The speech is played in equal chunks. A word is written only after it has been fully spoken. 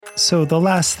So the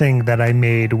last thing that I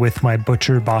made with my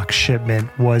Butcher Box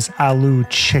shipment was aloo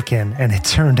chicken, and it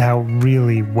turned out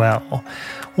really well.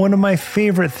 One of my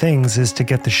favorite things is to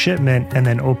get the shipment and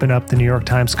then open up the New York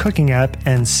Times cooking app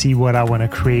and see what I want to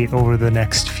create over the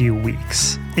next few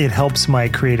weeks. It helps my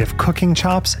creative cooking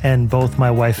chops, and both my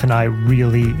wife and I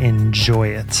really enjoy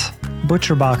it.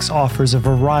 ButcherBox offers a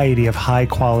variety of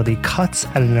high-quality cuts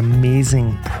at an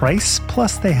amazing price,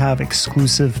 plus they have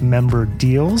exclusive member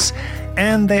deals,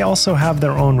 and they also have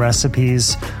their own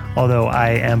recipes, although I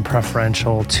am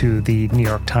preferential to the New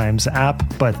York Times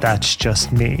app, but that's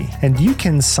just me. And you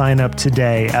can sign up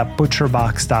today at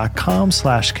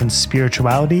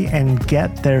butcherbox.com/conspirituality and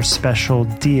get their special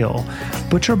deal.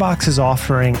 ButcherBox is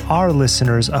offering our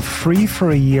listeners a free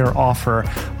for a year offer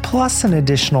plus an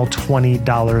additional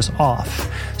 $20 off.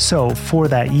 So for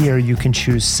that year, you can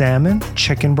choose salmon,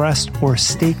 chicken breast, or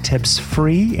steak tips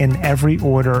free in every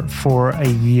order for a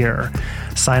year.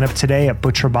 Sign up today at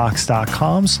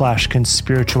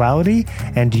butcherbox.com/conspirituality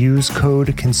and use code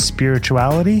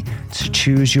conspirituality to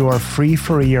choose your free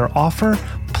for a year offer,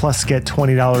 plus get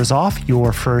 $20 off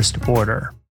your first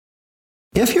order.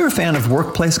 If you're a fan of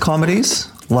workplace comedies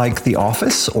like The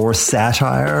Office or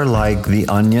satire like The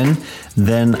Onion,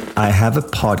 then I have a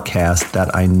podcast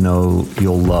that I know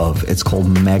you'll love. It's called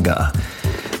Mega.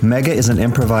 Mega is an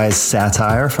improvised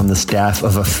satire from the staff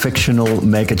of a fictional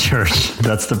mega church.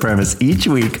 That's the premise. Each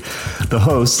week, the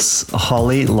hosts,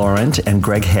 Holly Laurent and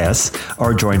Greg Hess,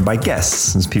 are joined by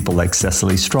guests, people like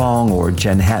Cecily Strong or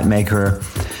Jen Hatmaker,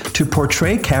 to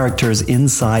portray characters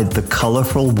inside the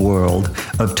colorful world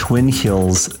of Twin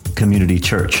Hills Community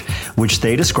Church, which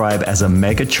they describe as a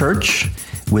mega church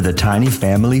with a tiny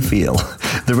family feel.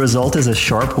 The result is a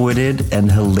sharp-witted and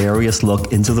hilarious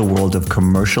look into the world of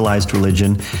commercialized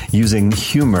religion, using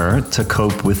humor to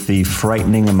cope with the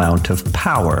frightening amount of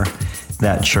power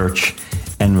that church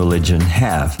and religion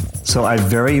have. So I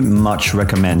very much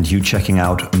recommend you checking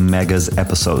out Mega's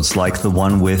episodes, like the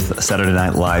one with Saturday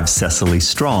Night Live's Cecily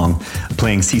Strong,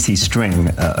 playing CeCe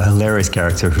String, a hilarious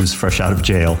character who's fresh out of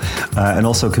jail, and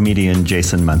also comedian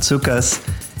Jason Mantzoukas.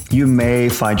 You may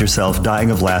find yourself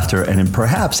dying of laughter and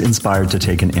perhaps inspired to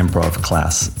take an improv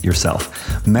class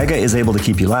yourself. Mega is able to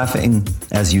keep you laughing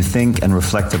as you think and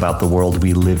reflect about the world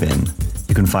we live in.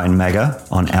 You can find Mega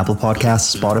on Apple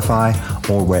Podcasts, Spotify,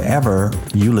 or wherever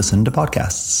you listen to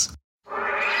podcasts.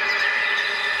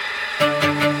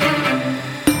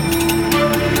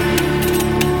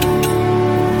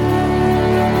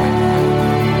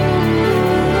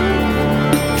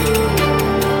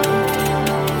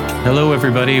 Hello,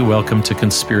 everybody. Welcome to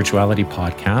Conspirituality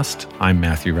Podcast. I'm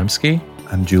Matthew Remski.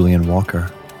 I'm Julian Walker.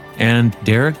 And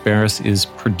Derek Barris is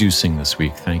producing this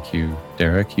week. Thank you,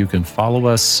 Derek. You can follow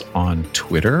us on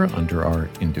Twitter under our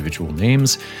individual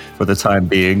names. For the time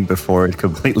being, before it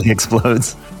completely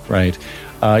explodes. Right.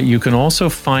 You can also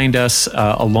find us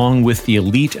along with the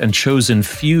elite and chosen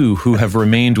few who have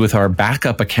remained with our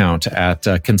backup account at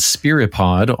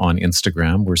Conspiripod on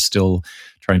Instagram. We're still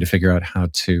trying to figure out how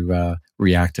to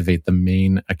reactivate the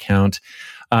main account.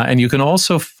 And you can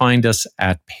also find us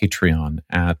at Patreon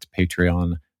at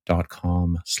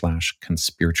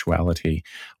patreon.com/conspirituality,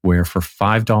 where for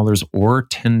 $5 or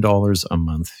 $10 a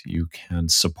month, you can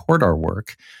support our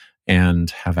work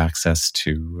and have access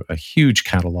to a huge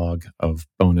catalog of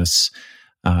bonus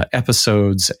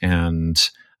episodes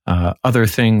and other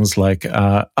things like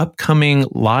upcoming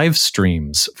live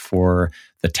streams for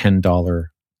the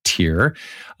 $10 tier.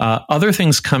 Other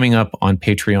things coming up on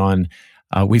Patreon.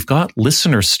 We've got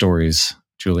listener stories,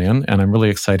 Julian, and I'm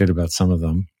really excited about some of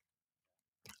them.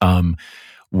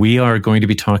 We are going to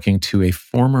be talking to a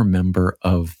former member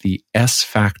of the S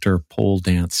Factor pole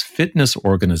dance fitness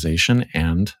organization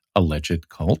and alleged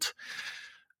cult.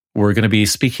 We're going to be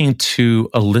speaking to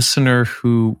a listener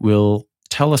who will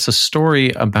tell us a story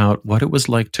about what it was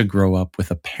like to grow up with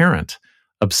a parent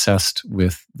obsessed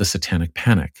with the Satanic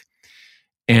Panic.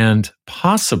 And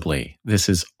possibly, this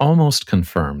is almost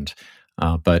confirmed,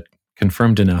 but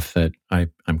confirmed enough that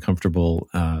I'm comfortable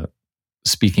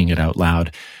speaking it out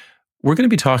loud. We're going to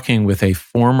be talking with a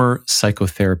former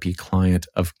psychotherapy client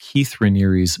of Keith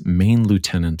Raniere's main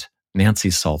lieutenant, Nancy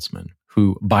Saltzman,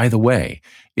 who, by the way,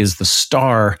 is the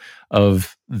star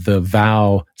of The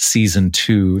Vow Season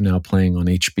 2, now playing on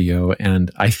HBO.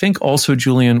 And I think also,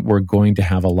 Julian, we're going to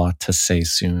have a lot to say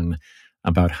soon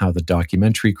about how the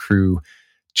documentary crew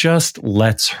just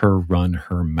lets her run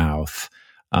her mouth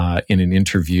in an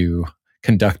interview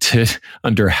conducted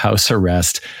under house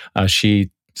arrest.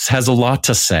 She has a lot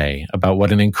to say about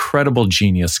what an incredible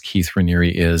genius Keith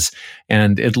Raniere is.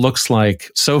 And it looks like,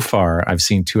 so far, I've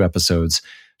seen 2 episodes,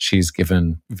 she's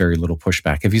given very little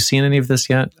pushback. Have you seen any of this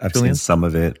yet, I've Julian? seen some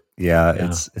of it. Yeah.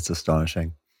 It's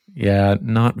astonishing. Yeah,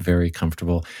 not very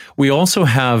comfortable. We also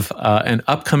have an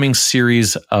upcoming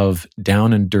series of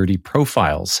down and dirty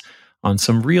profiles on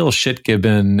some real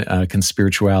shit-gibbon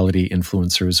conspirituality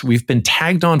influencers. We've been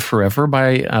tagged on forever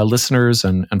by listeners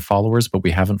and followers, but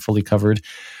we haven't fully covered.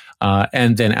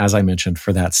 And then, as I mentioned,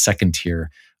 for that second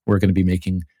tier, we're going to be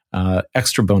making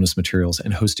extra bonus materials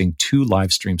and hosting 2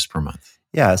 live streams per month.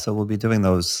 Yeah, so we'll be doing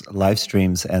those live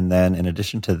streams. And then in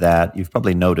addition to that, you've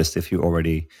probably noticed if you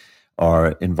already are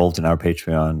involved in our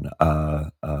Patreon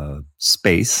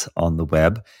space on the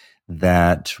web,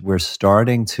 that we're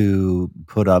starting to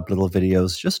put up little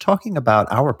videos just talking about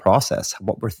our process,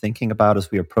 what we're thinking about as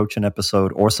we approach an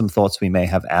episode, or some thoughts we may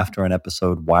have after an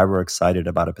episode, why we're excited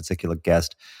about a particular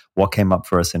guest, what came up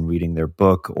for us in reading their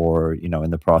book, or,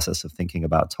 in the process of thinking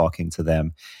about talking to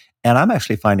them. And I'm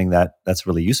actually finding that that's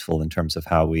really useful in terms of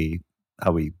how we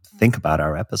think about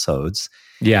our episodes.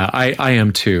 Yeah, I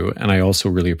am too. And I also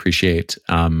really appreciate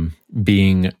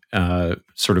being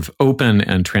sort of open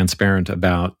and transparent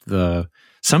about the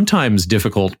sometimes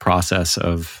difficult process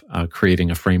of creating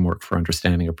a framework for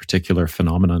understanding a particular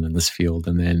phenomenon in this field.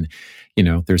 And then,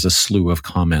 there's a slew of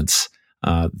comments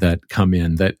that come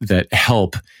in that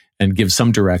help and give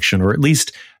some direction, or at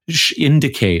least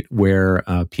indicate where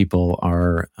people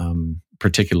are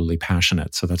particularly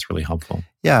passionate. So that's really helpful.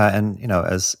 Yeah. And,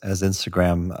 as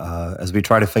Instagram, as we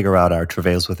try to figure out our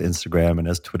travails with Instagram, and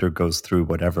as Twitter goes through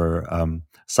whatever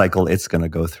cycle it's going to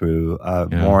go through,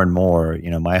 more and more,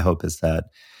 my hope is that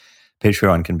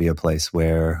Patreon can be a place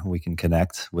where we can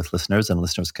connect with listeners and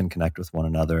listeners can connect with one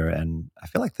another. And I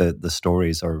feel like the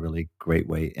stories are a really great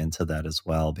way into that as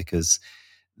well, because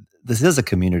this is a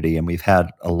community, and we've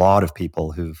had a lot of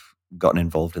people who've gotten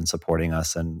involved in supporting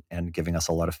us and giving us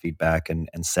a lot of feedback and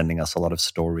sending us a lot of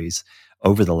stories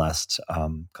over the last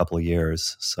couple of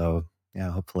years. So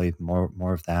yeah, hopefully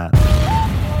more of that.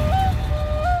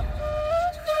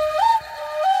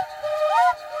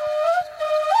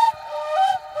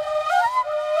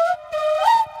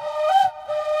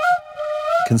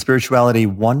 Conspirituality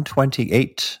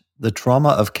 128, The Trauma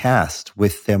of Caste,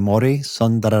 with Thenmozhi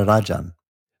Soundararajan.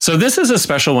 So this is a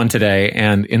special one today,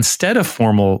 and instead of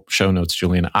formal show notes,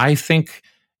 Julian, I think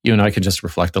you and I can just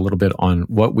reflect a little bit on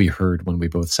what we heard when we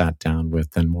both sat down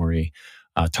with Thenmozhi,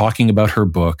 talking about her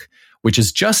book, which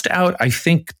is just out, I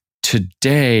think,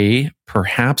 today,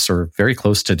 perhaps, or very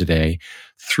close to today,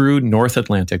 through North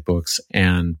Atlantic Books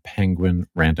and Penguin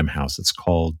Random House. It's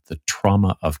called The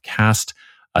Trauma of Caste,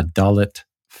 a Dalit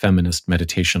feminist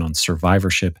meditation on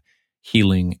survivorship,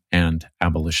 healing, and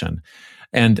abolition.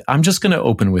 And I'm just going to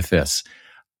open with this.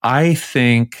 I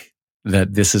think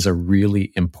that this is a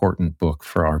really important book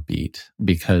for our beat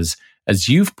because, as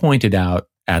you've pointed out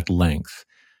at length,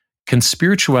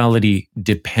 conspirituality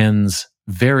depends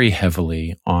very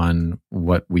heavily on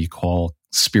what we call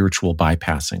spiritual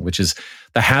bypassing, which is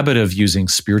the habit of using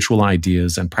spiritual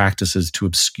ideas and practices to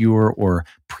obscure or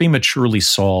prematurely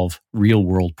solve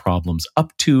real-world problems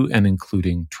up to and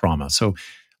including trauma. So,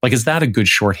 is that a good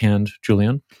shorthand,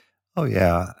 Julian? Oh,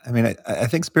 yeah. I mean, I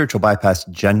think spiritual bypass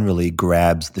generally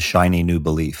grabs the shiny new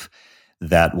belief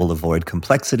that will avoid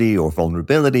complexity or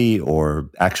vulnerability or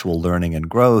actual learning and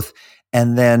growth.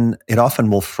 And then it often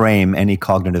will frame any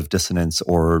cognitive dissonance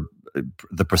or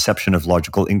the perception of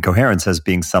logical incoherence as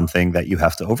being something that you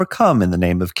have to overcome in the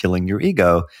name of killing your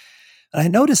ego. And I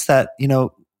noticed that,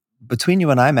 between you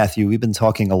and I, Matthew, we've been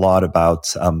talking a lot about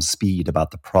speed,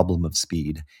 about the problem of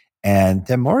speed. And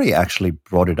Thenmozhi actually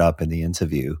brought it up in the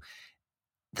interview.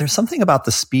 There's something about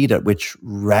the speed at which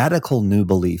radical new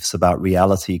beliefs about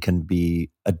reality can be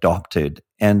adopted.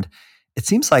 And it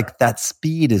seems like that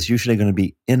speed is usually going to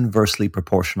be inversely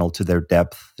proportional to their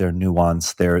depth, their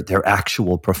nuance, their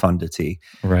actual profundity.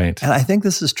 Right. And I think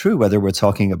this is true whether we're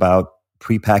talking about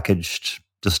prepackaged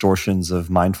distortions of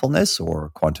mindfulness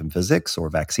or quantum physics or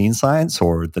vaccine science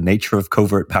or the nature of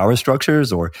covert power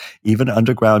structures or even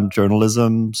underground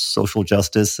journalism, social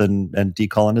justice, and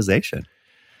decolonization.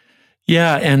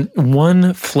 Yeah, and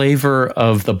one flavor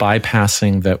of the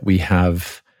bypassing that we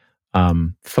have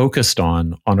focused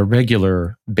on a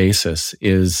regular basis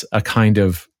is a kind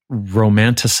of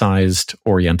romanticized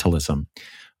Orientalism,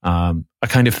 a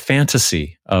kind of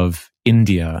fantasy of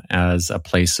India as a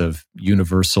place of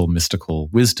universal mystical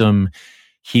wisdom,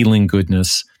 healing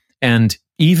goodness, and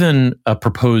even a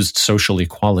proposed social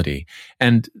equality.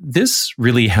 And this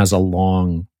really has a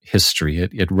long history.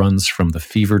 It runs from the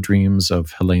fever dreams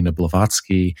of Helena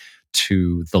Blavatsky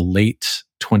to the late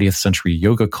 20th century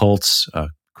yoga cults,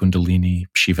 Kundalini,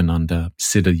 Shivananda,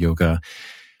 Siddha Yoga.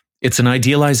 It's an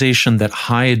idealization that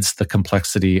hides the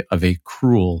complexity of a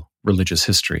cruel religious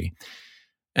history.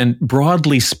 And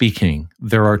broadly speaking,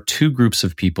 there are two groups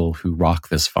of people who rock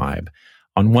this vibe.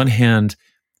 On one hand,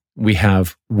 we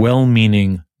have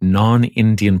well-meaning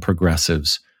non-Indian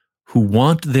progressives who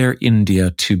want their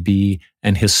India to be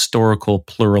an historical,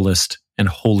 pluralist, and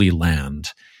holy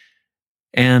land.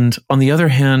 And on the other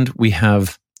hand, we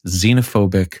have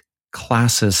xenophobic,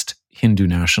 classist Hindu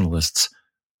nationalists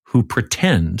who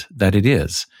pretend that it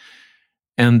is.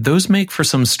 And those make for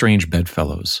some strange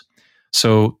bedfellows.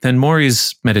 So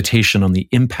Thenmozhi's meditation on the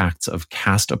impacts of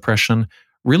caste oppression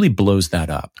really blows that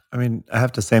up. I mean, I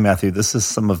have to say, Matthew, this is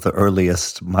some of the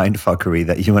earliest mindfuckery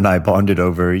that you and I bonded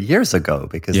over years ago,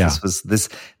 because this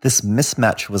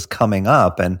mismatch was coming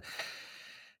up, and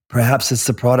perhaps it's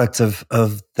the product of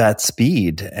that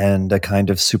speed and a kind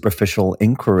of superficial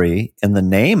inquiry in the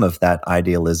name of that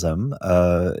idealism,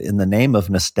 in the name of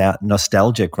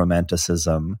nostalgic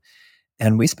romanticism.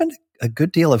 And we spend a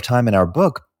good deal of time in our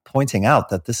book pointing out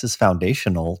that this is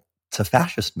foundational to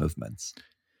fascist movements.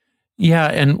 Yeah,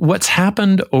 and what's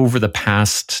happened over the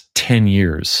past 10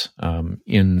 years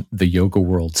in the yoga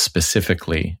world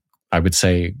specifically, I would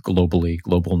say globally,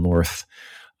 global north,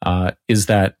 is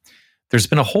that there's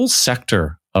been a whole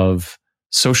sector of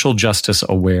social justice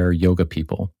aware yoga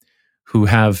people who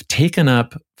have taken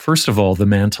up, first of all, the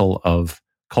mantle of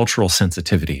cultural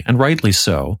sensitivity, and rightly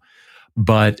so,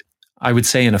 but I would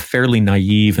say in a fairly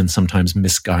naive and sometimes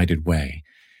misguided way.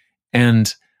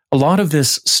 And a lot of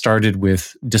this started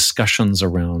with discussions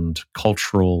around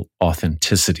cultural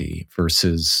authenticity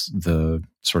versus the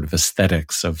sort of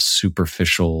aesthetics of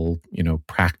superficial,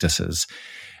 practices.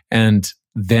 And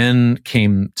then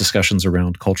came discussions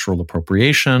around cultural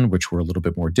appropriation, which were a little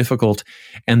bit more difficult.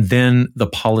 And then the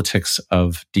politics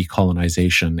of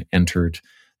decolonization entered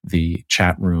the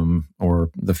chat room or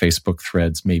the Facebook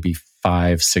threads maybe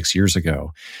 5-6 years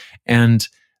ago. And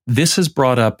this has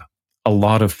brought up a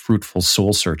lot of fruitful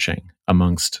soul searching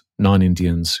amongst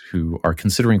non-Indians who are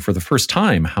considering for the first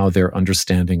time how their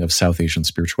understanding of South Asian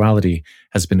spirituality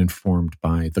has been informed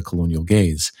by the colonial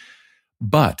gaze.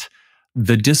 But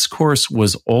the discourse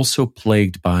was also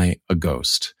plagued by a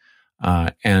ghost.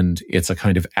 And it's a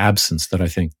kind of absence that I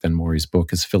think Thenmozhi's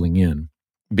book is filling in.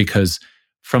 Because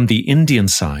from the Indian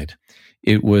side,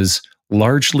 it was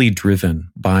largely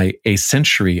driven by a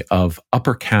century of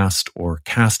upper caste or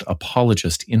caste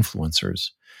apologist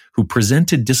influencers who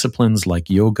presented disciplines like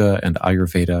yoga and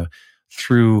Ayurveda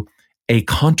through a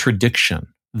contradiction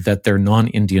that their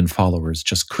non-Indian followers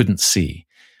just couldn't see.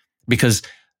 Because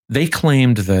they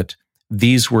claimed that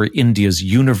these were India's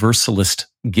universalist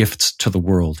gifts to the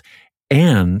world,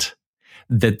 and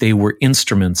that they were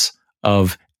instruments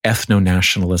of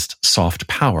ethno-nationalist soft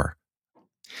power.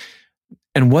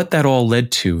 And what that all led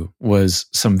to was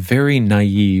some very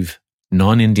naive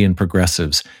non-Indian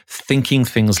progressives thinking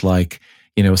things like,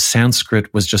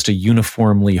 Sanskrit was just a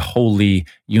uniformly holy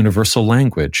universal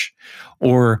language,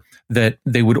 or that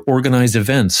they would organize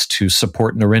events to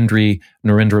support Narendra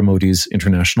Modi's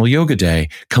International Yoga Day,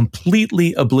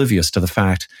 completely oblivious to the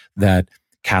fact that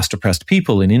caste-oppressed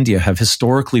people in India have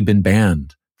historically been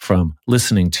banned from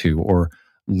listening to or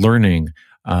learning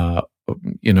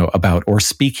about or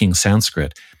speaking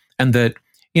Sanskrit, and that,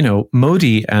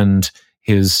 Modi and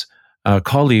his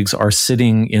colleagues are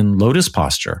sitting in lotus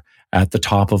posture at the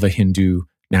top of a Hindu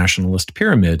nationalist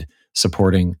pyramid,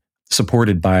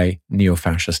 supported by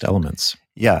neo-fascist elements.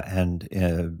 Yeah, and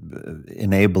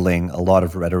enabling a lot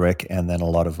of rhetoric and then a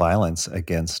lot of violence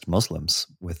against Muslims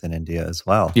within India as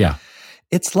well. Yeah.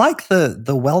 It's like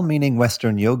the well-meaning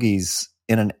Western yogis,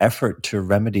 in an effort to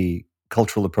remedy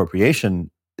cultural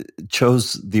appropriation,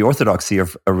 chose the orthodoxy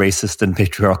of a racist and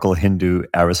patriarchal Hindu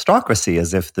aristocracy,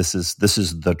 as if this is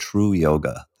the true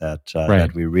yoga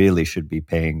that we really should be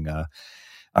paying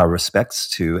our respects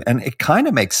to. And it kind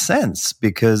of makes sense,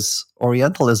 because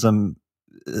Orientalism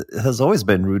has always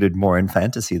been rooted more in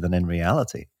fantasy than in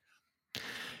reality.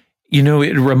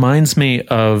 It reminds me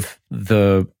of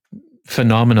the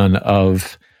phenomenon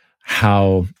of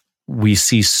how we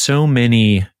see so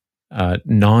many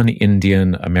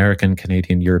non-Indian, American,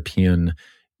 Canadian, European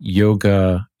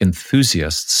yoga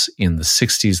enthusiasts in the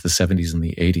 60s, the 70s, and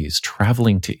the 80s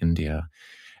traveling to India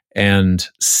and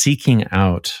seeking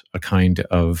out a kind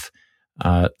of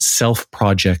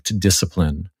self-project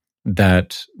discipline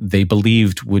that they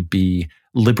believed would be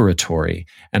liberatory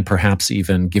and perhaps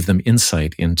even give them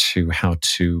insight into how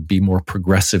to be more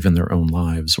progressive in their own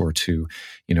lives, or to,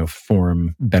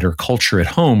 form better culture at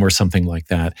home or something like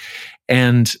that.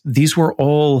 And these were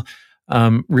all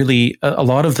really, a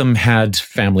lot of them had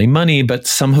family money, but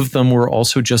some of them were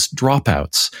also just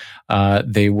dropouts.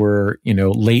 They were,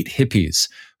 late hippies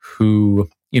who,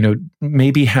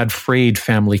 maybe had frayed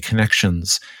family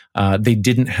connections. They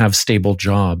didn't have stable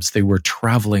jobs. They were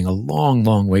traveling a long,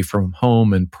 long way from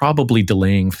home and probably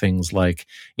delaying things like,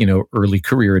 early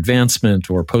career advancement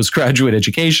or postgraduate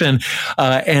education.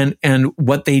 And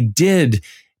what they did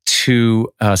to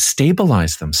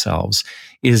stabilize themselves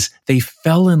is they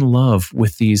fell in love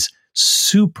with these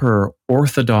super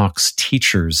orthodox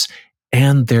teachers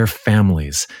and their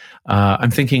families.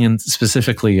 I'm thinking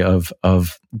specifically of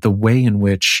the way in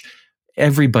which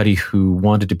everybody who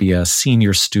wanted to be a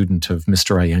senior student of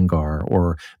Mr. Iyengar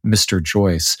or Mr.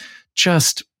 Joyce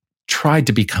just tried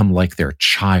to become like their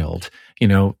child.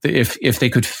 If they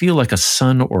could feel like a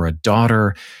son or a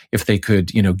daughter, if they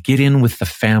could, get in with the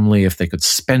family, if they could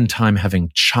spend time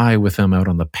having chai with them out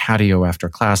on the patio after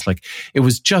class, like it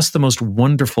was just the most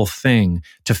wonderful thing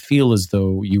to feel as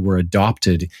though you were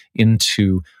adopted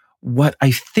into what I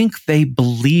think they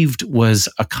believed was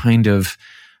a kind of,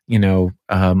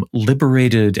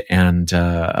 liberated and,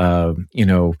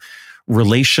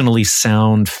 relationally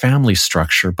sound family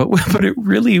structure, but it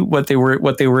really what they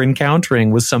were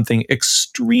encountering was something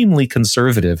extremely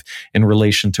conservative in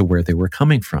relation to where they were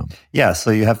coming from. Yeah,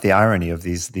 so you have the irony of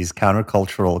these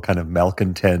countercultural kind of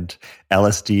malcontent,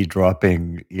 LSD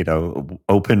dropping,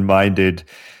 open-minded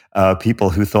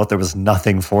people who thought there was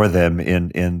nothing for them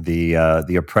in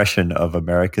the oppression of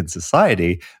American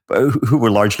society, but who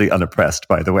were largely unoppressed,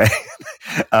 by the way,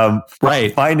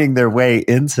 right, finding their way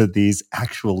into these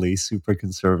actually super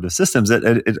conservative systems.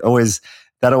 It always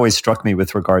struck me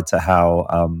with regard to how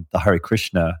the Hare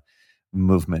Krishna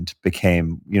movement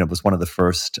became, was one of the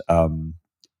first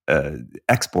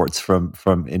exports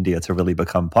from India to really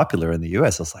become popular in the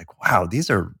U.S. I was like, wow, these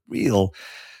are real,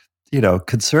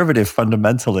 conservative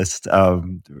fundamentalist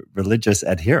religious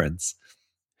adherents.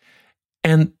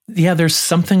 And yeah, there's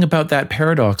something about that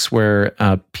paradox where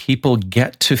people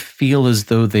get to feel as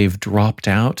though they've dropped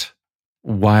out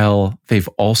while they've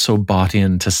also bought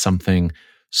into something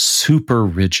super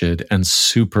rigid and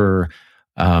super,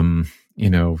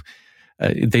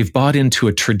 they've bought into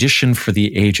a tradition for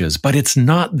the ages, but it's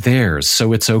not theirs,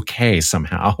 so it's okay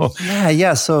somehow.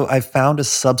 Yeah. So I found a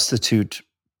substitute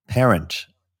parent.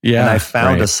 Yeah, and I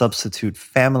found a substitute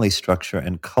family structure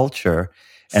and culture.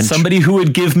 And somebody who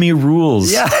would give me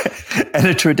rules. Yeah, and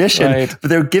a tradition. Right. But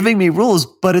they're giving me rules,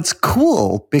 but it's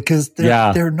cool because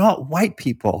they're not white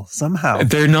people somehow.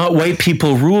 They're not white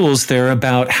people rules. They're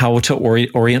about how to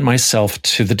orient myself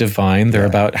to the divine. They're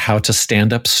about how to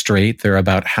stand up straight. They're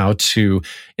about how to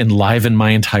enliven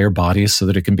my entire body so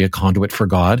that it can be a conduit for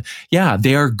God. Yeah,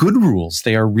 they are good rules.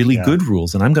 They are really good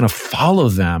rules, and I'm going to follow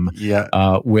them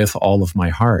with all of my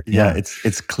heart. Yeah,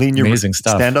 it's clean your amazing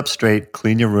stuff. Stand up straight,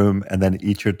 clean your room, and then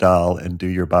eat your dal and do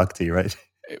your bhakti, right?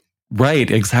 Right,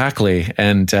 exactly.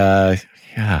 And okay.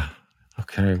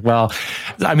 Well,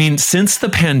 I mean, since the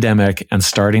pandemic and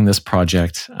starting this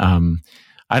project,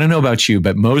 I don't know about you,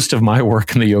 but most of my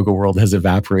work in the yoga world has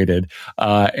evaporated.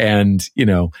 And,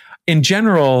 in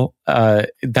general,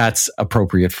 that's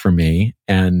appropriate for me.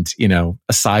 And,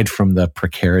 aside from the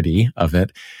precarity of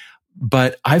it,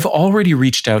 but I've already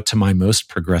reached out to my most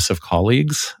progressive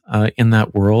colleagues in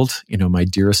that world, my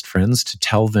dearest friends, to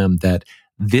tell them that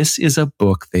this is a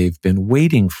book they've been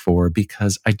waiting for,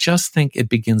 because I just think it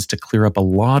begins to clear up a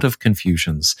lot of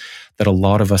confusions that a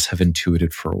lot of us have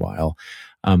intuited for a while.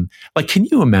 Can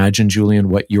you imagine, Julian,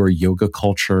 what your yoga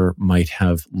culture might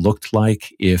have looked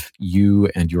like if you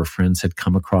and your friends had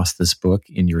come across this book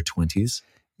in your 20s?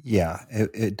 Yeah,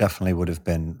 it definitely would have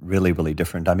been really, really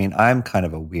different. I mean, I'm kind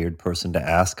of a weird person to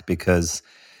ask because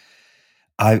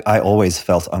I always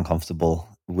felt uncomfortable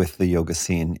with the yoga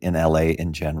scene in LA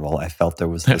in general. I felt there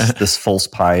was this false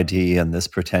piety and this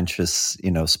pretentious,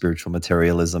 spiritual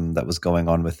materialism that was going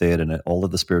on with it, and all of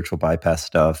the spiritual bypass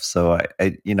stuff. So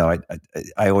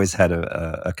I always had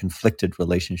a conflicted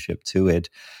relationship to it.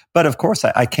 But of course,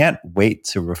 I can't wait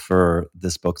to refer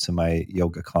this book to my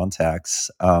yoga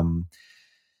contacts.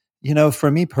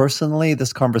 For me personally,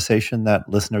 this conversation that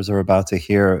listeners are about to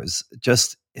hear is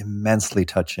just immensely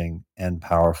touching and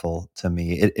powerful to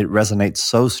me. It resonates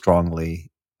so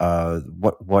strongly.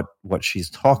 What she's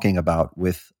talking about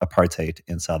with apartheid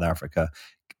in South Africa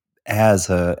as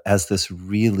this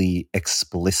really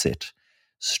explicit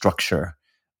structure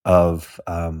of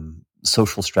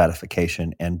social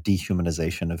stratification and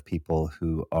dehumanization of people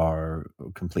who are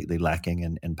completely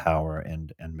lacking in power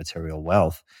and material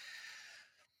wealth.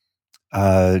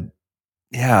 I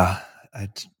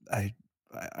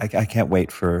can't wait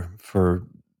for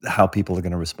how people are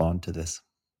going to respond to this.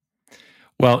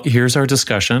 Well, here's our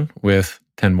discussion with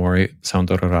Thenmozhi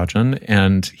Soundararajan,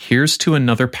 and here's to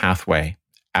another pathway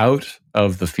out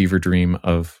of the fever dream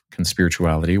of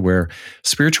conspirituality, where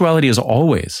spirituality is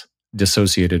always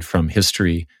dissociated from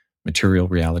history, material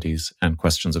realities, and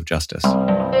questions of justice.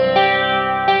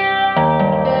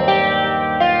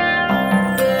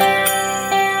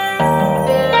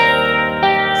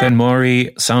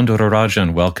 Thenmozhi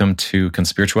Soundararajan, welcome to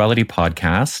Conspirituality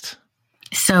Podcast.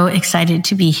 So excited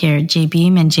to be here, Jay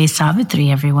Beam and Jay Savitri,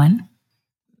 everyone.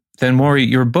 Thenmozhi,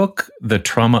 your book, The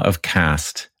Trauma of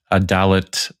Caste, a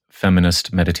Dalit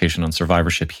feminist meditation on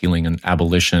survivorship, healing, and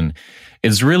abolition,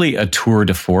 is really a tour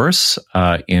de force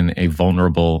in a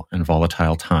vulnerable and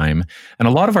volatile time. And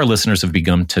a lot of our listeners have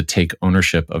begun to take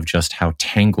ownership of just how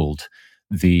tangled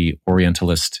the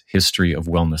Orientalist history of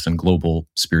wellness and global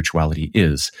spirituality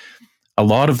is. A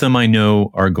lot of them I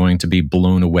know are going to be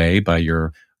blown away by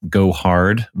your go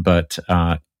hard, but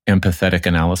empathetic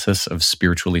analysis of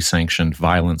spiritually sanctioned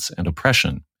violence and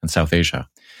oppression in South Asia.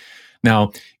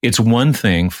 Now, it's one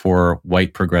thing for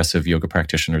white progressive yoga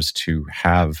practitioners to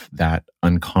have that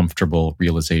uncomfortable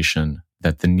realization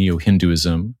that the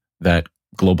neo-Hinduism, that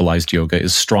globalized yoga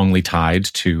is strongly tied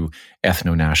to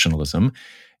ethno-nationalism,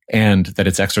 and that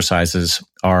its exercises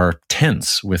are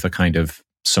tense with a kind of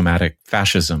somatic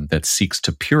fascism that seeks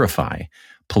to purify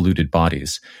polluted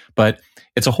bodies. But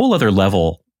it's a whole other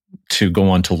level to go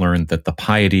on to learn that the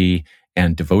piety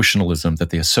and devotionalism that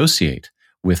they associate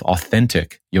with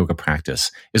authentic yoga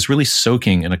practice is really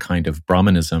soaking in a kind of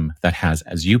Brahmanism that has,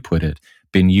 as you put it,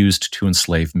 been used to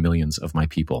enslave millions of my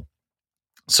people.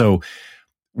 So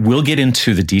we'll get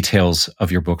into the details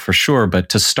of your book for sure, but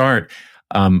to start,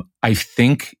 I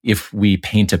think if we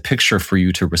paint a picture for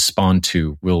you to respond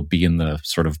to, we'll be in the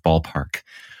sort of ballpark.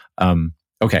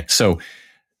 Okay, so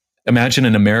imagine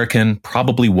an American,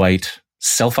 probably white,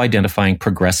 self-identifying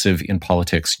progressive in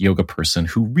politics yoga person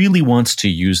who really wants to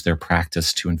use their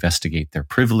practice to investigate their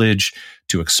privilege,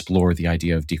 to explore the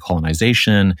idea of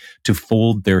decolonization, to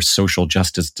fold their social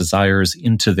justice desires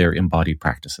into their embodied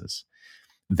practices.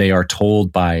 They are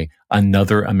told by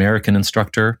another American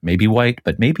instructor, maybe white,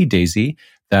 but maybe Daisy,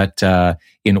 that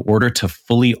in order to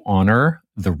fully honor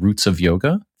the roots of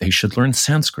yoga, they should learn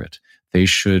Sanskrit. They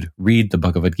should read the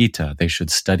Bhagavad Gita. They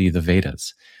should study the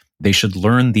Vedas. They should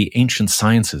learn the ancient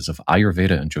sciences of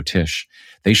Ayurveda and Jyotish.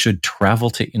 They should travel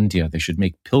to India. They should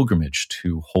make pilgrimage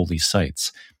to holy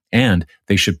sites. And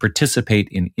they should participate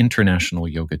in International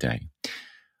Yoga Day.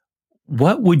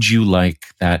 What would you like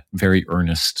that very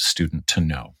earnest student to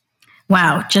know?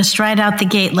 Wow, just right out the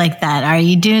gate like that. Are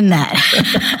you doing that?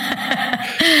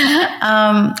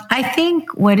 I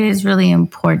think what is really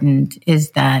important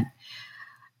is that,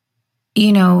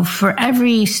 for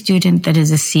every student that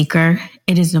is a seeker,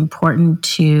 it is important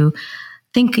to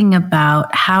thinking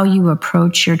about how you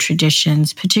approach your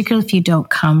traditions, particularly if you don't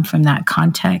come from that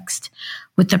context,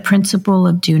 with the principle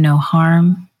of do no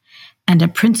harm and a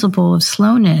principle of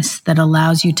slowness that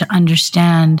allows you to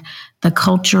understand the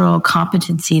cultural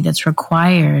competency that's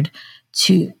required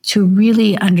to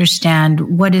really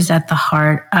understand what is at the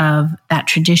heart of that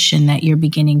tradition that you're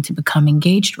beginning to become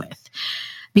engaged with.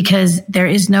 Because there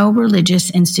is no religious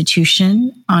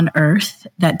institution on earth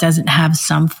that doesn't have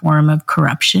some form of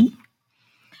corruption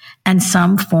and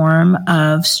some form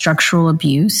of structural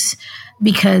abuse.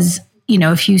 Because,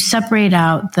 if you separate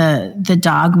out the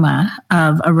dogma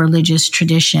of a religious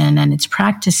tradition and its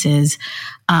practices,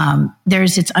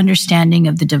 there's its understanding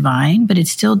of the divine, but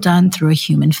it's still done through a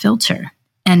human filter.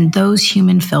 And those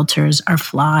human filters are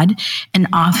flawed and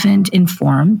often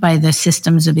informed by the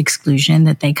systems of exclusion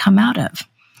that they come out of.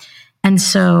 And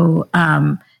so,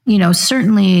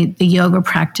 certainly the yoga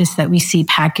practice that we see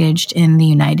packaged in the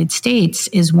United States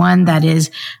is one that is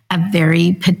a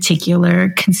very particular,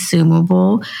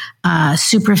 consumable,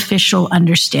 superficial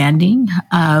understanding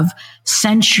of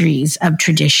centuries of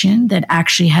tradition that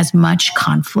actually has much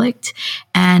conflict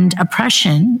and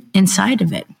oppression inside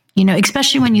of it.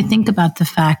 Especially when you think about the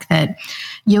fact that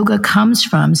yoga comes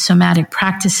from somatic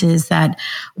practices that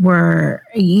were,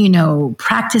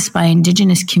 practiced by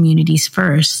indigenous communities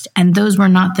first. And those were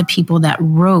not the people that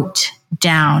wrote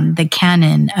down the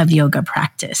canon of yoga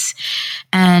practice.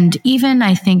 And even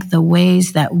I think the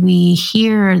ways that we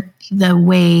hear the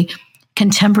way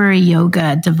contemporary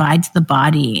yoga divides the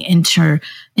body in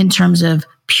terms of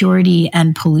purity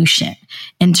and pollution,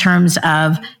 in terms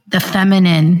of the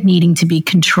feminine needing to be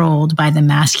controlled by the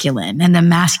masculine, and the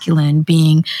masculine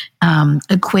being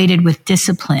equated with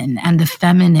discipline, and the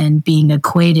feminine being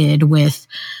equated with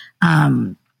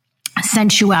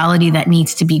sensuality that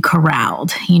needs to be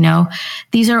corralled.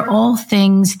 These are all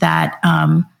things that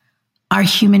our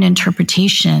human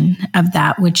interpretation of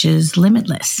that which is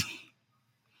limitless.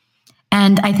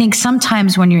 And I think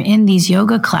sometimes when you're in these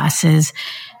yoga classes,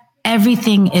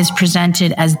 everything is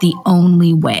presented as the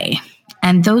only way.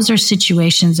 And those are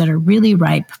situations that are really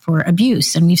ripe for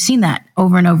abuse. And we've seen that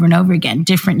over and over and over again.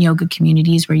 Different yoga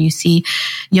communities where you see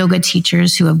yoga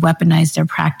teachers who have weaponized their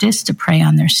practice to prey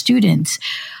on their students.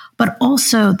 But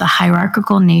also the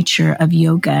hierarchical nature of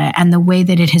yoga and the way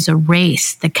that it has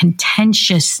erased the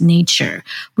contentious nature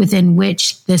within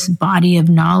which this body of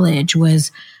knowledge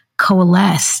was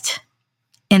coalesced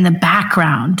in the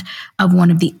background of one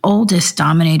of the oldest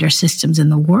dominator systems in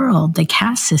the world, the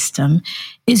caste system,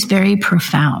 is very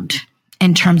profound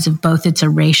in terms of both its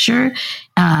erasure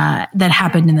that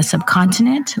happened in the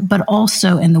subcontinent, but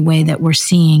also in the way that we're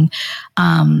seeing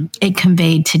it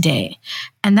conveyed today.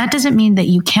 And that doesn't mean that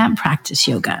you can't practice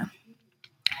yoga.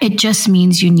 It just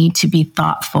means you need to be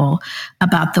thoughtful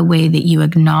about the way that you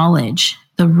acknowledge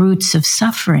the roots of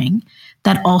suffering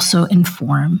that also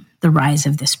inform the rise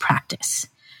of this practice.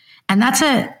 And that's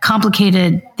a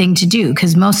complicated thing to do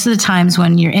because most of the times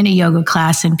when you're in a yoga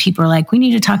class and people are like, we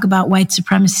need to talk about white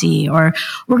supremacy or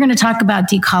we're going to talk about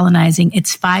decolonizing,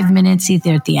 it's 5 minutes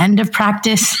either at the end of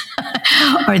practice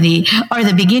or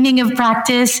the beginning of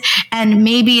practice. And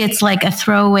maybe it's like a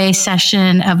throwaway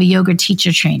session of a yoga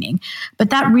teacher training. But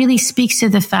that really speaks to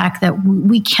the fact that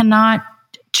we cannot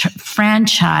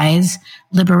franchise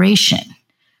liberation.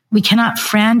 We cannot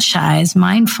franchise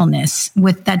mindfulness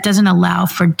that doesn't allow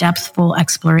for depthful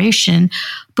exploration,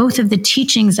 both of the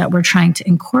teachings that we're trying to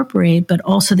incorporate, but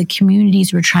also the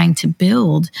communities we're trying to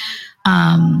build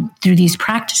through these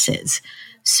practices.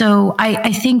 So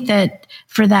I think that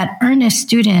for that earnest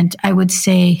student, I would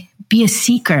say be a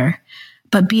seeker,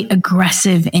 but be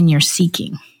aggressive in your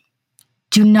seeking.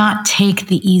 Do not take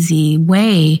the easy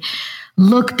way.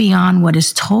 Look beyond what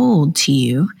is told to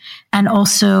you and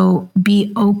also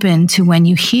be open to when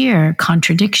you hear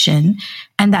contradiction.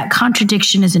 And that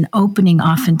contradiction is an opening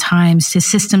oftentimes to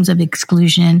systems of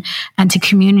exclusion and to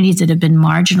communities that have been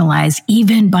marginalized,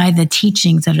 even by the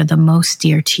teachings that are the most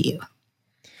dear to you.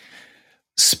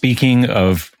 Speaking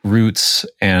of roots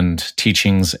and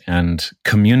teachings and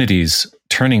communities,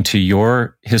 turning to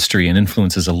your history and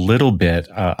influences a little bit,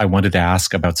 I wanted to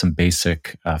ask about some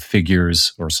basic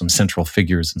figures or some central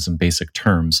figures in some basic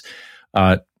terms.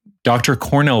 Dr.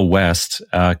 Cornel West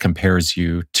compares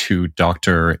you to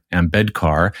Dr.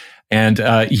 Ambedkar, and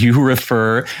you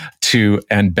refer to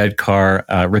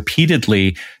Ambedkar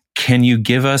repeatedly. Can you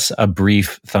give us a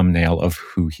brief thumbnail of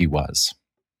who he was?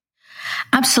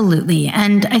 Absolutely.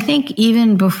 And I think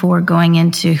even before going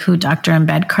into who Dr.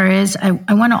 Ambedkar is,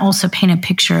 I want to also paint a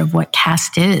picture of what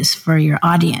caste is for your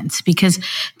audience, because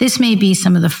this may be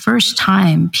some of the first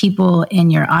time people in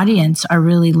your audience are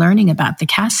really learning about the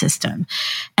caste system.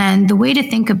 And the way to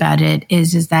think about it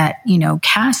is that,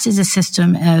 caste is a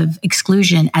system of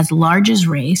exclusion as large as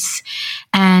race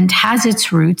and has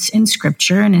its roots in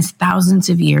scripture and is thousands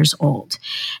of years old.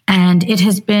 And it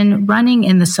has been running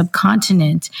in the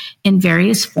subcontinent in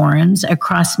various forms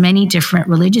across many different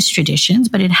religious traditions,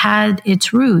 but it had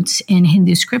its roots in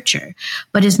Hindu scripture,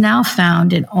 but is now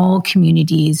found in all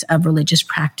communities of religious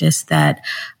practice that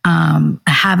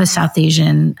have a South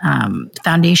Asian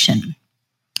foundation.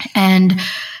 And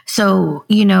so,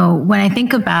 when I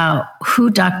think about who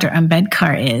Dr.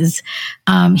 Ambedkar is,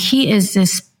 he is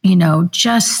this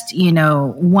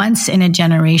once in a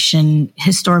generation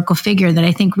historical figure that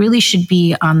I think really should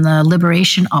be on the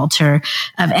liberation altar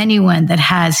of anyone that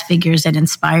has figures that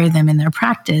inspire them in their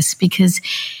practice, because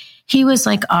he was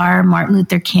like our Martin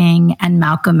Luther King and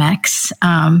Malcolm X,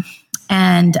 and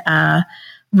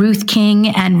Ruth King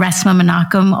and Resmaa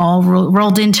Menakem all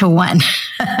rolled into one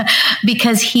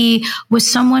because he was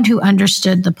someone who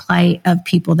understood the plight of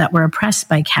people that were oppressed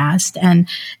by caste. And,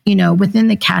 within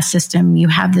the caste system, you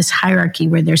have this hierarchy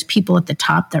where there's people at the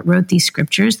top that wrote these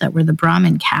scriptures that were the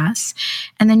Brahmin castes.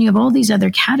 And then you have all these other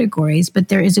categories, but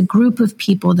there is a group of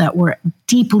people that were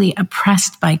deeply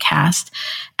oppressed by caste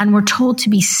and were told to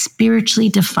be spiritually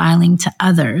defiling to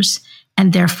others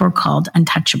and therefore called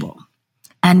untouchable.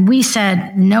 And we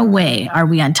said, no way are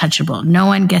we untouchable. No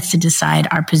one gets to decide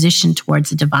our position towards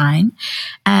the divine.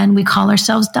 And we call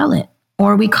ourselves Dalit,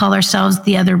 or we call ourselves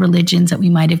the other religions that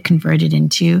we might have converted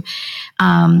into.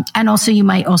 And also, you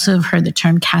might also have heard the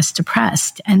term caste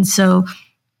oppressed. And so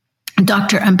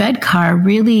Dr. Ambedkar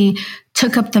really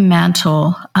took up the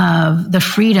mantle of the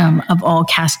freedom of all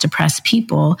caste oppressed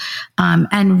people,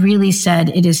 and really said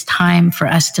it is time for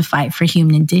us to fight for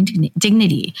human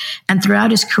dignity. And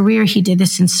throughout his career, he did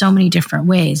this in so many different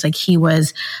ways. Like he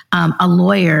was a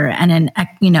lawyer and an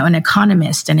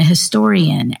economist and a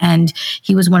historian, and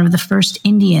he was one of the first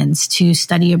Indians to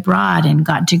study abroad and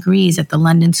got degrees at the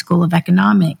London School of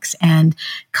Economics and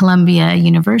Columbia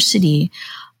University.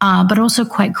 But also,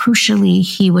 quite crucially,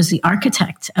 he was the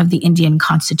architect of the Indian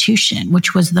Constitution,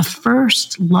 which was the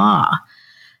first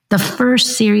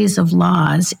series of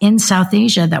laws in South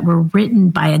Asia that were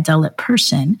written by a Dalit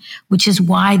person, which is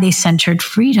why they centered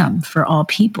freedom for all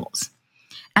peoples.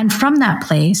 And from that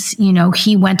place,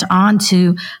 he went on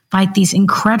to fight these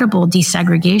incredible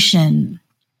desegregation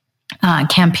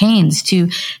campaigns to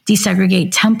desegregate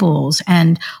temples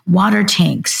and water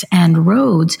tanks and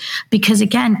roads, because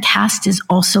again, caste is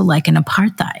also like an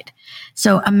apartheid.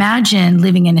 So imagine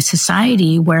living in a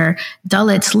society where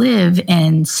Dalits live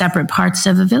in separate parts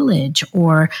of a village,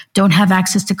 or don't have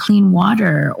access to clean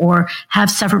water, or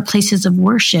have separate places of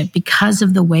worship because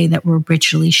of the way that we're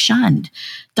ritually shunned.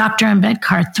 Dr.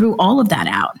 Ambedkar threw all of that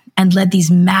out and led these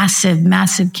massive,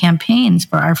 massive campaigns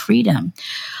for our freedom.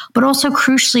 But also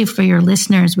crucially for your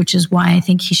listeners, which is why I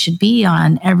think he should be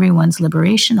on everyone's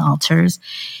liberation altars,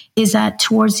 is that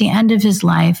towards the end of his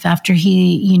life, after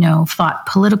he, fought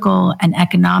political and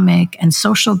economic and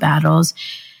social battles,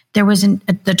 there was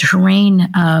the terrain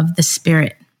of the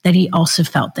spirit that he also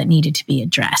felt that needed to be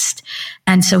addressed.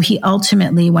 And so he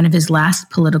ultimately, one of his last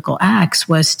political acts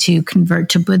was to convert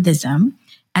to Buddhism.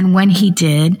 And when he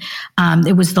did,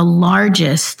 it was the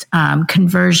largest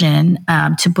conversion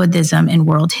to Buddhism in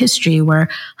world history, where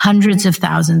hundreds of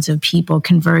thousands of people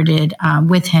converted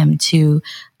with him to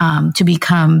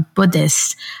become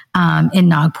Buddhists in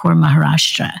Nagpur,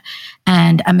 Maharashtra.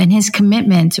 And his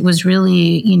commitment was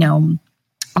really,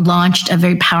 launched a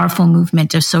very powerful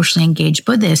movement of socially engaged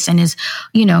Buddhists, and is,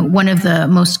 one of the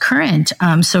most current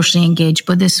socially engaged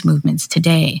Buddhist movements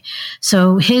today.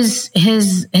 So his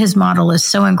model is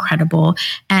so incredible.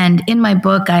 And in my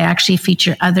book, I actually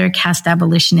feature other caste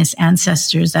abolitionist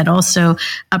ancestors that also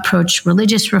approach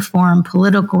religious reform,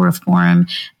 political reform,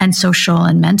 and social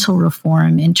and mental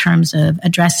reform in terms of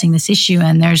addressing this issue.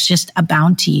 And there's just a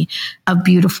bounty of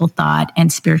beautiful thought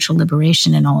and spiritual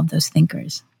liberation in all of those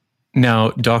thinkers. Now,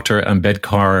 Dr.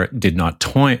 Ambedkar did not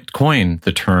coin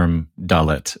the term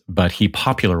Dalit, but he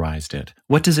popularized it.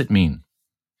 What does it mean?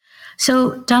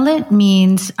 So Dalit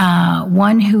means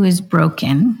one who is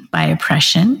broken by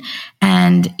oppression.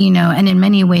 And, and in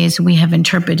many ways we have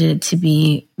interpreted it to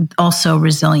be also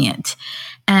resilient.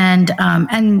 And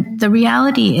the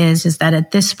reality is that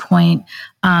at this point,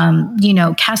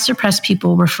 caste oppressed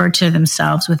people refer to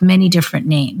themselves with many different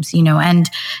names, and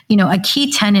a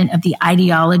key tenet of the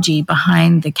ideology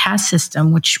behind the caste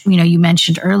system, which, you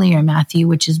mentioned earlier, Matthew,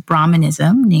 which is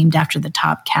Brahmanism, named after the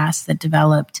top caste that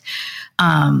developed,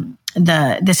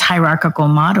 this hierarchical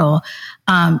model,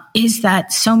 is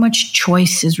that so much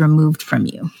choice is removed from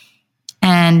you.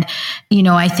 And,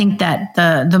 I think that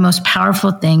the most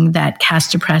powerful thing that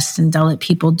caste oppressed and Dalit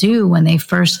people do when they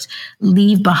first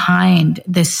leave behind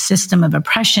this system of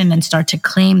oppression and start to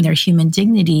claim their human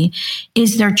dignity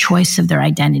is their choice of their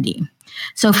identity.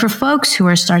 So for folks who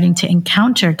are starting to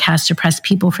encounter caste oppressed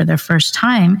people for their first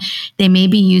time, they may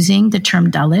be using the term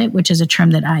Dalit, which is a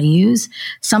term that I use.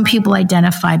 Some people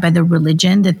identify by the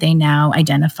religion that they now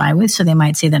identify with. So they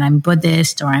might say that I'm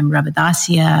Buddhist, or I'm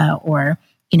Ravadasya, or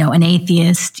an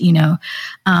atheist,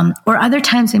 or other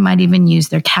times they might even use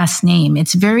their caste name.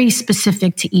 It's very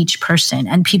specific to each person,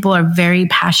 and people are very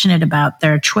passionate about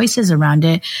their choices around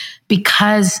it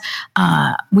because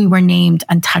we were named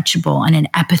untouchable and an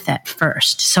epithet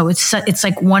first. So it's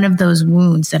like one of those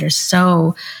wounds that are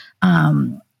so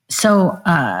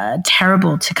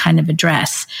terrible to kind of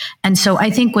address. And so I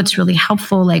think what's really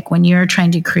helpful, like when you're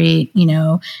trying to create,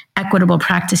 equitable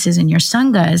practices in your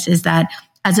sanghas, is that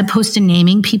as opposed to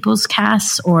naming people's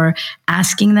castes or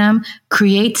asking them,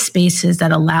 create spaces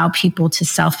that allow people to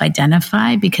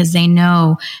self-identify, because they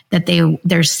know that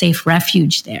there's safe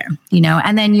refuge there,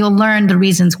 and then you'll learn the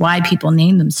reasons why people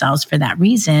name themselves for that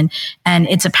reason. And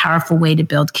it's a powerful way to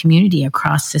build community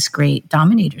across this great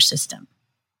dominator system.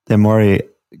 Thenmozhi,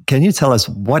 can you tell us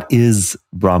what is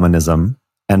Brahmanism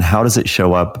and how does it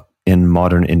show up in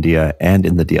modern India and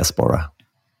in the diaspora?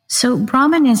 So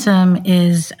Brahmanism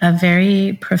is a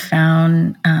very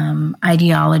profound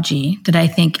ideology that I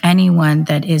think anyone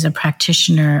that is a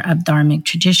practitioner of dharmic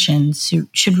traditions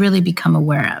should really become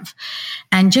aware of.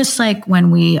 And just like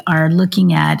when we are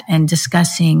looking at and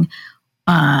discussing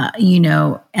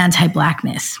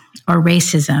anti-Blackness or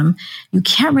racism, you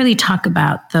can't really talk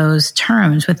about those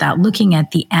terms without looking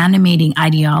at the animating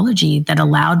ideology that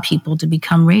allowed people to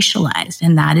become racialized,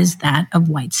 and that is that of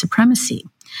white supremacy.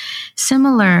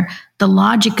 Similar, the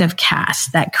logic of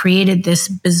caste that created this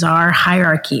bizarre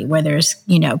hierarchy where there's,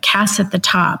 castes at the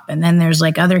top, and then there's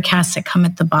like other castes that come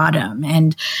at the bottom.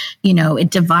 And, it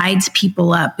divides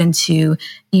people up into,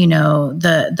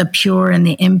 the pure and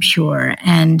the impure,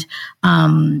 and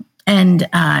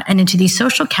into these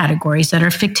social categories that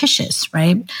are fictitious,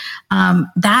 right?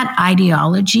 That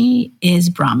ideology is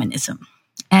Brahmanism.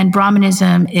 And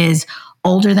Brahmanism is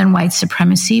older than white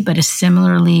supremacy, but a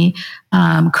similarly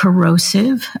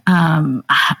corrosive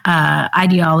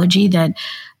ideology that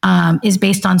is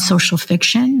based on social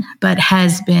fiction, but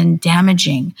has been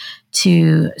damaging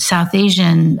to South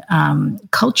Asian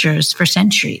cultures for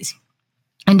centuries.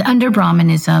 And under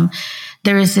Brahmanism,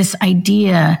 there is this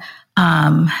idea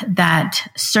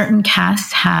that certain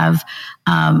castes have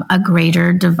a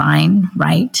greater divine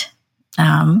right,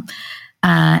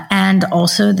 and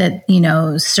also that,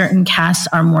 certain castes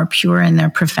are more pure in their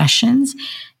professions.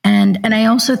 And I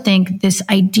also think this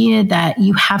idea that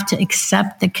you have to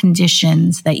accept the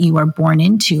conditions that you are born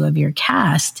into of your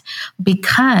caste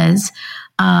because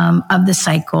of the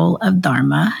cycle of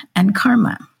dharma and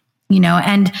karma.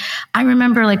 And I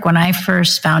remember like when I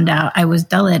first found out I was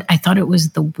Dalit, I thought it was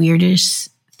the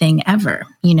weirdest thing ever,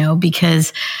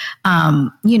 because,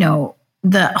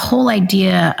 the whole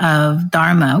idea of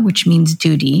dharma, which means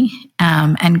duty,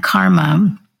 and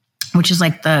karma, which is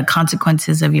like the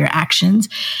consequences of your actions,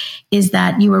 is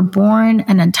that you were born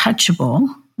an untouchable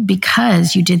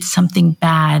because you did something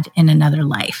bad in another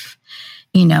life.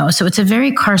 So it's a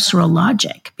very carceral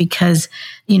logic because,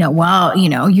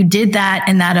 you did that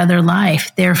in that other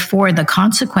life. Therefore, the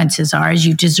consequences are is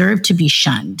you deserve to be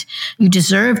shunned. You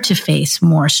deserve to face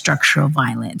more structural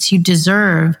violence. You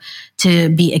deserve to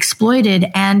be exploited.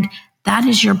 And that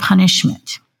is your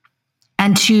punishment.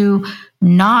 And to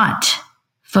not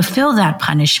fulfill that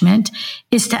punishment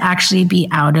is to actually be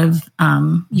out of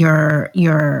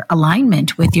your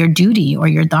alignment with your duty or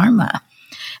your dharma.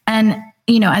 And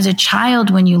as a child,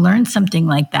 when you learn something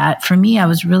like that, for me, I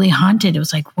was really haunted. It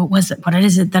was like, what was it? What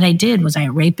is it that I did? Was I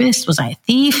a rapist? Was I a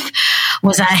thief?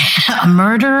 Was I a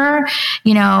murderer?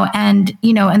 And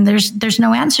there's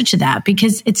no answer to that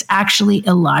because it's actually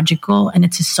illogical and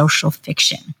it's a social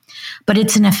fiction, but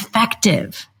it's an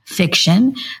effective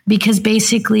fiction because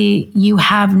basically you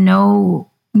have no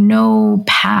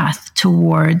path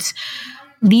towards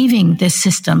leaving this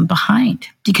system behind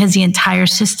because the entire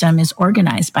system is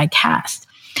organized by caste.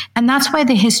 And that's why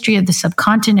the history of the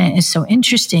subcontinent is so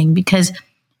interesting because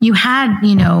you had,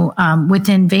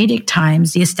 within Vedic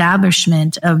times, the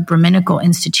establishment of Brahminical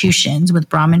institutions with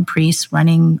Brahmin priests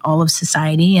running all of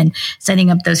society and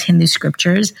setting up those Hindu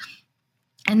scriptures.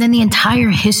 And then the entire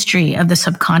history of the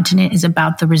subcontinent is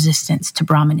about the resistance to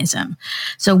Brahmanism.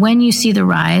 So when you see the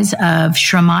rise of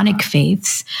Shramanic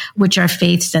faiths, which are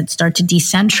faiths that start to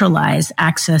decentralize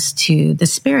access to the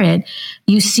spirit,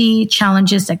 you see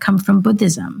challenges that come from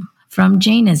Buddhism, from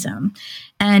Jainism,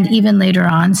 and even later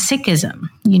on, Sikhism,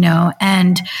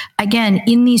 and again,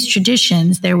 in these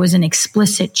traditions, there was an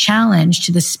explicit challenge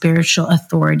to the spiritual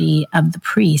authority of the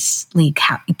priestly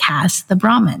caste, the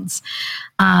Brahmins.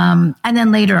 And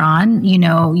then later on,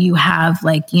 you have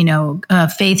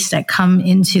faiths that come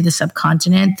into the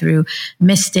subcontinent through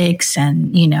mystics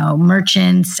and,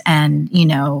 merchants and,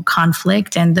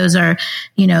 conflict. And those are,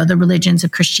 the religions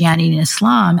of Christianity and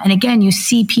Islam. And again, you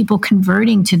see people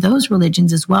converting to those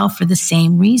religions as well for the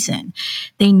same reason.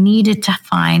 They needed to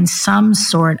find some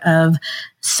sort of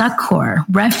succor,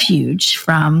 refuge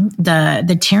from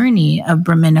the tyranny of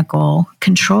Brahminical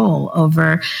control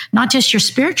over not just your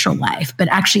spiritual life, but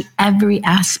actually every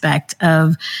aspect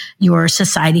of your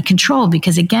society control.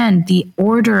 Because again, the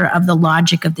order of the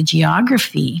logic of the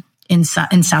geography in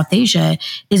South Asia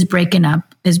is broken up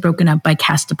by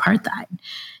caste apartheid.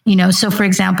 So for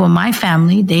example, my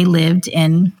family, they lived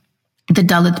in the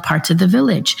Dalit parts of the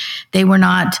village. They were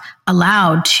not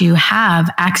allowed to have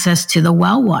access to the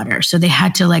well water. So they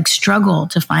had to struggle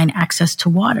to find access to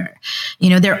water.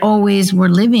 They always were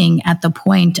living at the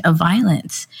point of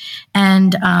violence.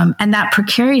 And that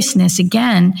precariousness,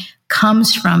 again,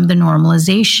 comes from the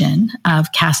normalization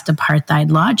of caste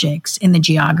apartheid logics in the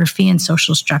geography and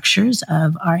social structures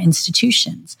of our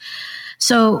institutions.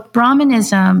 So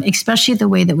Brahmanism, especially the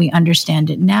way that we understand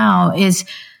it now, is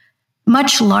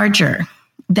much larger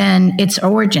than its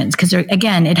origins. Because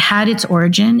again, it had its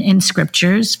origin in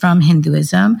scriptures from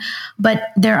Hinduism, but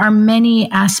there are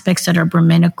many aspects that are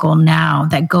Brahminical now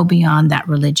that go beyond that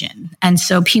religion. And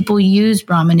so people use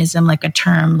Brahmanism like a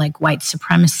term like white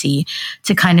supremacy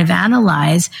to kind of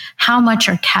analyze how much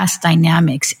are caste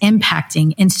dynamics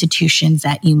impacting institutions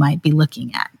that you might be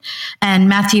looking at. And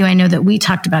Matthew, I know that we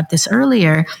talked about this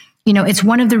earlier. It's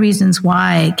one of the reasons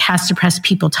why caste oppressed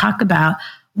people talk about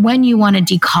when you want to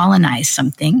decolonize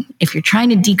something. If you're trying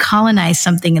to decolonize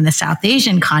something in the South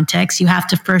Asian context, you have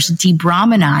to first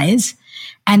de-Brahmanize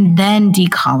and then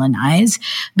decolonize,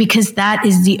 because that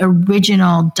is the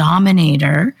original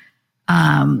dominator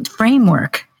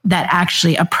framework that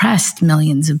actually oppressed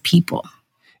millions of people.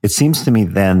 It seems to me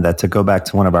then that, to go back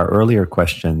to one of our earlier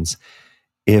questions,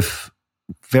 if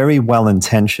very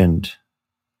well-intentioned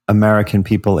American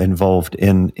people involved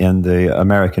in the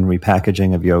American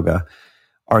repackaging of yoga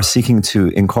are seeking to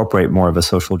incorporate more of a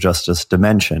social justice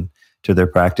dimension to their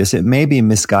practice, it may be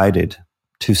misguided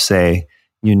to say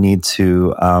you need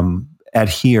to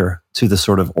adhere to the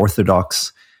sort of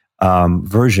orthodox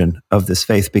version of this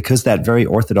faith, because that very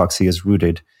orthodoxy is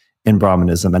rooted in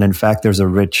Brahmanism. And in fact, there's a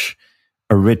rich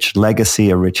legacy,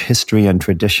 a rich history and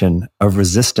tradition of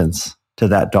resistance to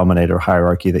that dominator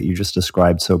hierarchy that you just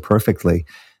described so perfectly,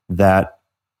 that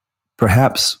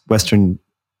perhaps Western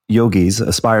yogis,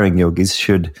 aspiring yogis,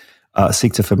 should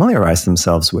seek to familiarize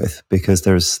themselves with, because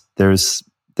there's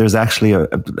actually,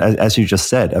 as you just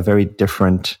said, a very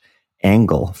different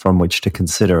angle from which to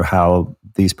consider how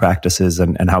these practices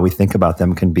and how we think about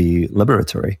them can be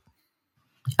liberatory.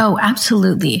 Oh,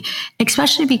 absolutely.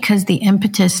 Especially because the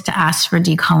impetus to ask for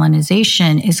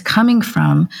decolonization is coming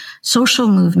from social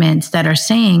movements that are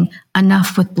saying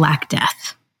enough with Black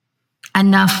Death.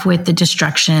 Enough with the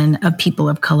destruction of people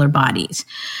of color bodies.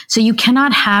 So you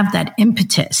cannot have that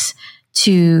impetus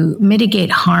to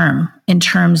mitigate harm in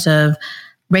terms of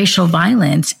racial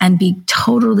violence and be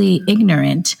totally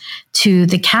ignorant to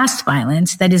the caste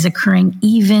violence that is occurring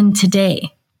even today.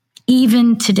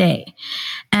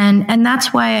 And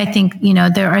that's why I think,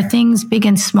 there are things big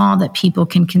and small that people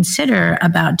can consider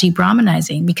about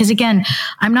de-Brahmanizing. Because again,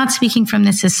 I'm not speaking from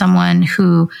this as someone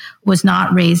who was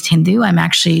not raised Hindu. I'm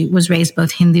actually was raised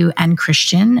both Hindu and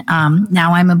Christian.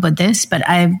 Now I'm a Buddhist, but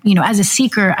as a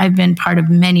seeker, I've been part of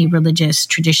many religious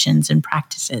traditions and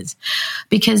practices,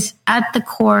 because at the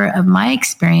core of my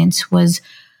experience was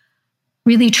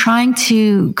really trying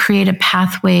to create a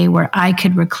pathway where I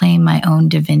could reclaim my own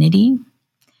divinity.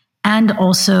 And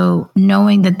also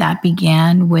knowing that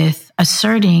began with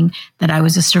asserting that I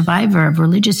was a survivor of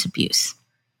religious abuse.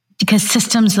 Because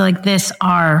systems like this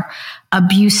are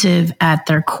abusive at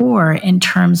their core in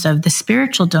terms of the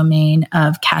spiritual domain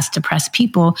of caste oppressed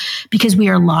people, because we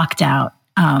are locked out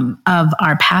of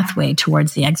our pathway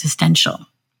towards the existential.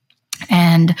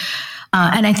 And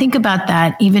I think about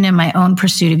that even in my own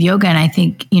pursuit of yoga. And I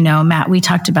think, Matt, we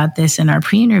talked about this in our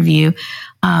pre-interview.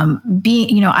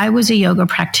 I was a yoga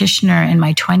practitioner in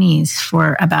my 20s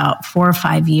for about 4 or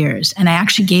 5 years. And I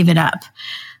actually gave it up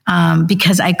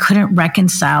because I couldn't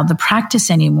reconcile the practice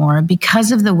anymore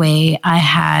because of the way I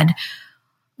had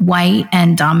white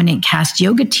and dominant caste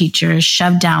yoga teachers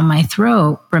shoved down my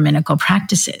throat Brahminical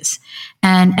practices.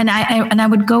 And I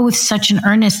would go with such an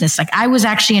earnestness. Like, I was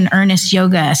actually an earnest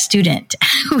yoga student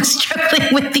who was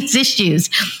struggling with these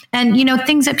issues. And,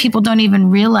 things that people don't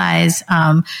even realize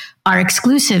are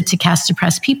exclusive to caste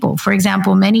oppressed people. For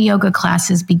example, many yoga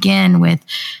classes begin with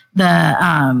the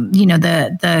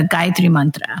Gayatri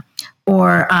mantra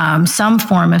or some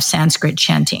form of Sanskrit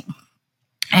chanting.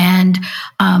 And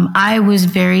I was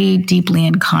very deeply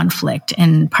in conflict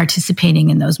in participating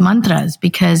in those mantras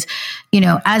because,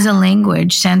 as a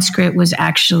language, Sanskrit was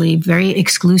actually very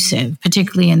exclusive,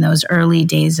 particularly in those early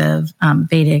days of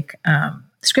Vedic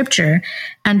scripture.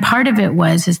 And part of it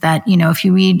is that, if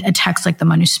you read a text like the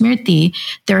Manusmriti,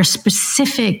 there are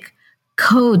specific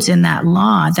codes in that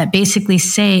law that basically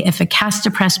say if a caste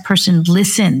oppressed person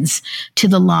listens to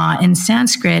the law in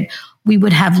Sanskrit, we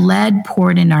would have lead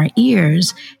poured in our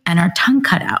ears and our tongue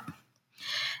cut out.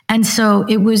 And so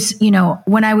it was,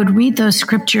 when I would read those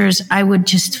scriptures, I would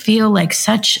just feel like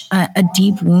such a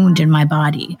deep wound in my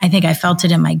body. I think I felt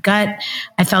it in my gut.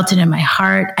 I felt it in my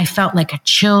heart. I felt like a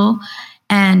chill.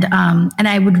 And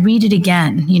I would read it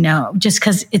again, just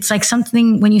because it's like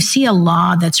something, when you see a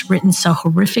law that's written so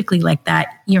horrifically like that,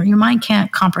 your mind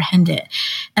can't comprehend it.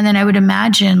 And then I would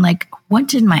imagine, like, what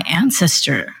did my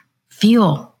ancestor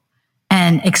feel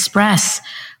and express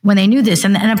when they knew this.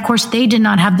 And of course, they did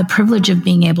not have the privilege of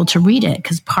being able to read it,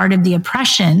 because part of the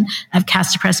oppression of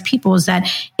caste oppressed people is that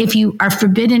if you are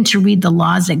forbidden to read the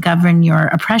laws that govern your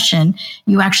oppression,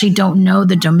 you actually don't know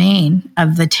the domain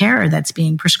of the terror that's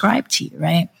being prescribed to you,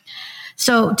 right?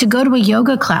 So to go to a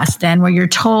yoga class then where you're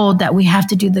told that we have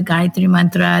to do the Gayatri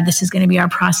Mantra, this is going to be our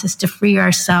process to free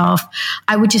ourselves,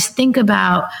 I would just think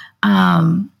about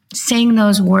saying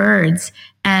those words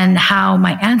and how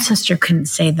my ancestor couldn't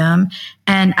say them,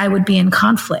 and I would be in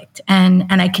conflict, and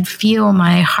I could feel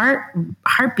my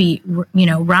heartbeat,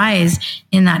 rise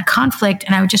in that conflict,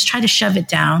 and I would just try to shove it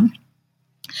down.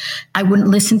 I wouldn't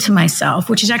listen to myself,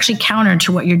 which is actually counter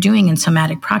to what you're doing in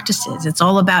somatic practices. It's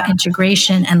all about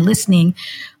integration and listening.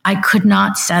 I could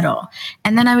not settle.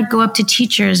 And then I would go up to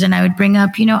teachers and I would bring up,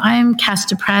 I'm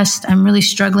caste oppressed. I'm really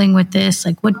struggling with this.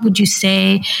 Like, what would you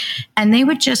say? And they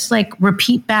would just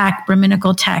repeat back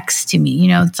Brahminical texts to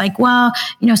me. It's like, well,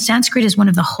 Sanskrit is one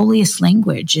of the holiest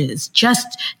languages.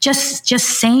 Just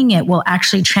saying it will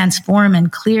actually transform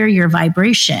and clear your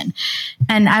vibration.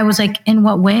 And I was like, in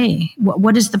what way?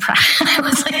 What is the I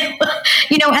was like,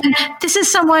 and this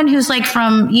is someone who's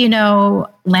from,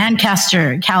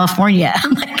 Lancaster, California,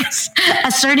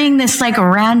 asserting this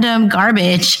random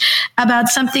garbage about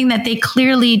something that they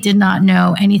clearly did not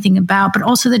know anything about. But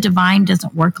also the divine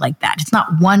doesn't work like that. It's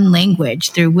not one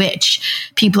language through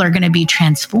which people are going to be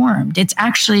transformed. It's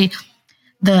actually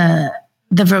the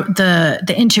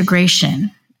integration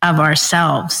of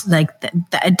ourselves.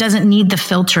 It doesn't need the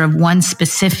filter of one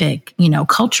specific,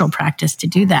 cultural practice to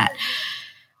do that.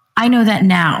 I know that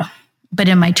now. But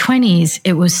in my 20s,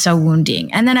 it was so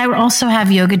wounding. And then I would also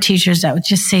have yoga teachers that would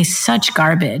just say such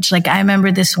garbage. I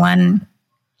remember this one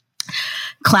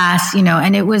class,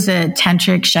 and it was a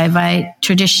tantric Shaivite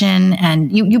tradition. And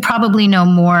you probably know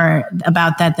more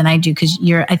about that than I do, because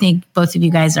I think both of you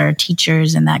guys are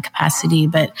teachers in that capacity.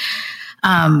 But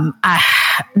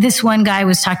this one guy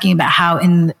was talking about how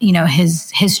in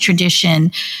his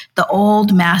tradition, the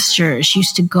old masters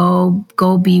used to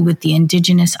go be with the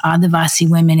indigenous Adivasi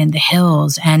women in the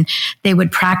hills, and they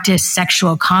would practice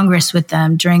sexual congress with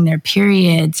them during their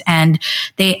periods, and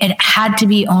it had to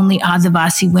be only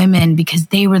Adivasi women because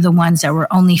they were the ones that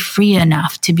were only free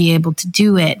enough to be able to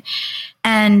do it.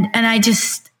 And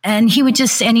he would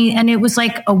just and it was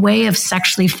like a way of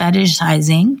sexually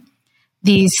fetishizing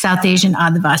these South Asian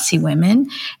Adivasi women.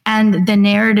 And the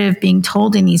narrative being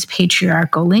told in these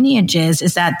patriarchal lineages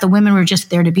is that the women were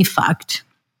just there to be fucked.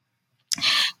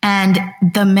 And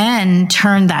the men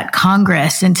turned that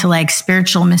congress into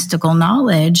spiritual mystical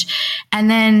knowledge, and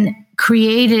then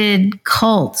created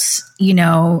cults, in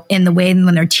the way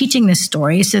when they're teaching this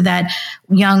story, so that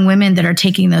young women that are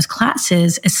taking those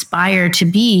classes aspire to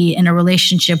be in a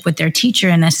relationship with their teacher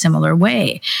in a similar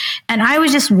way. And I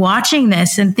was just watching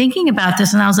this and thinking about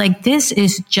this, and I was like, this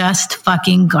is just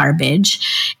fucking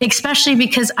garbage, especially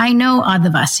because I know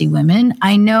Adivasi women,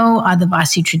 I know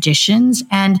Adivasi traditions,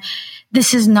 and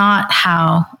this is not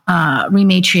how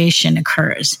rematriation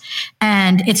occurs.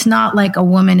 And it's not like a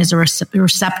woman is a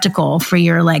receptacle for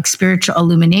your spiritual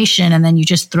illumination and then you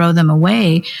just throw them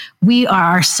away. We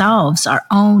are ourselves, our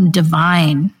own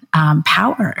divine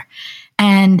power.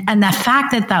 And the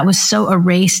fact that was so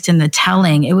erased in the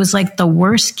telling, it was like the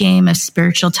worst game of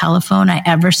spiritual telephone I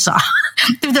ever saw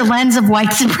through the lens of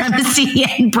white supremacy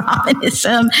and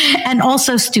Brahmanism and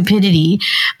also stupidity.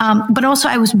 But also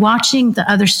I was watching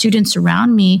the other students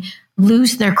around me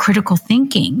lose their critical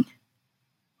thinking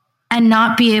and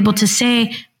not be able to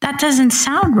say, that doesn't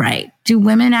sound right. Do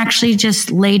women actually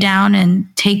just lay down and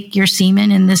take your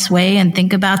semen in this way and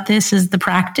think about this as the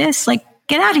practice?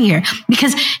 Get out of here.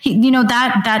 Because,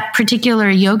 that particular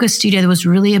yoga studio was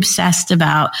really obsessed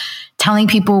about telling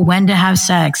people when to have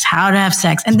sex, how to have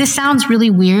sex. And this sounds really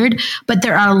weird, but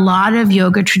there are a lot of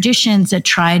yoga traditions that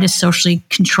try to socially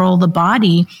control the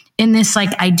body in this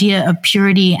idea of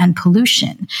purity and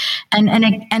pollution.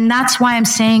 And that's why I'm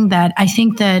saying that I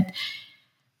think that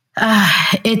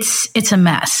it's a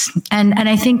mess. And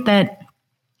I think that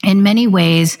in many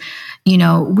ways,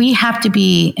 we have to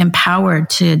be empowered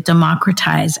to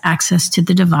democratize access to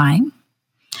the divine.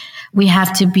 We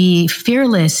have to be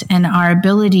fearless in our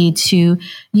ability to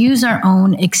use our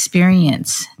own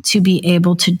experience to be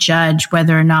able to judge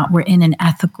whether or not we're in an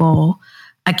ethical,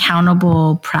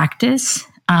 accountable practice.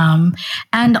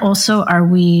 And also, are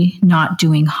we not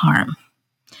doing harm?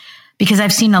 Because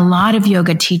I've seen a lot of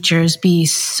yoga teachers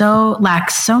lack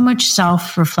so much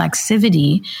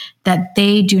self-reflexivity that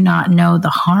they do not know the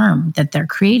harm that they're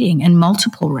creating in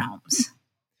multiple realms.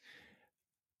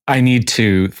 I need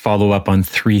to follow up on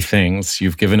three things.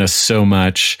 You've given us so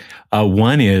much.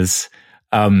 One is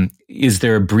Is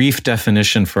there a brief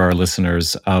definition for our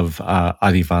listeners of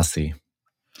Adivasi?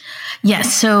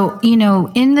 Yes. So,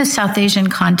 in the South Asian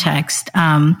context,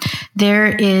 there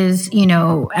is,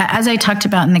 as I talked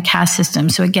about in the caste system.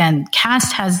 So again,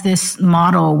 caste has this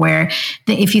model where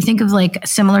if you think of like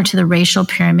similar to the racial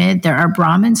pyramid, there are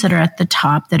Brahmins that are at the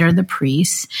top that are the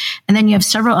priests. And then you have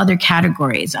several other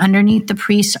categories. Underneath the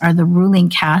priests are the ruling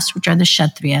caste, which are the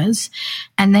Kshatriyas.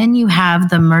 And then you have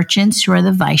the merchants who are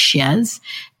the Vaishyas.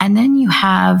 And then you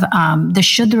have the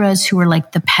Shudras who are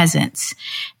like the peasants.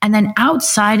 And then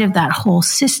outside of that whole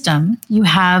system, you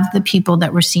have the people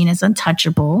that were seen as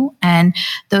untouchable. And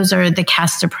those are the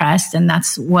caste oppressed. And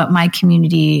that's what my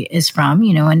community is from,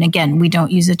 And again, we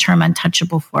don't use the term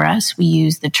untouchable for us. We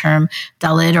use the term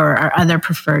Dalit or our other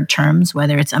preferred terms,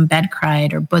 whether it's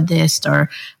Ambedkarite or Buddhist or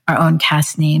our own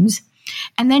caste names.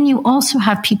 And then you also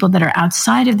have people that are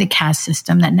outside of the caste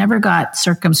system that never got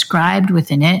circumscribed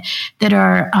within it, that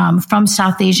are from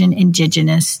South Asian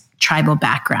indigenous tribal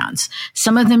backgrounds.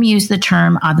 Some of them use the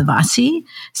term Adivasi.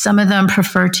 Some of them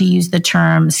prefer to use the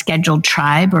term scheduled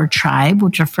tribe or tribe,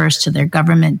 which refers to their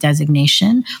government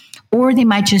designation. Or they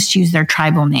might just use their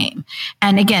tribal name.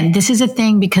 And again, this is a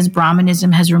thing because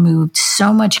Brahmanism has removed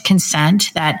so much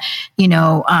consent that,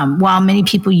 while many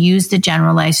people use the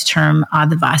generalized term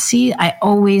Adivasi, I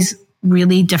always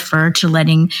really defer to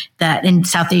letting that in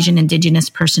South Asian indigenous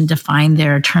person define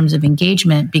their terms of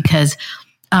engagement because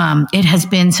it has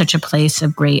been such a place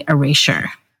of great erasure.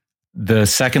 The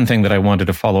second thing that I wanted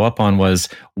to follow up on was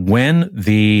when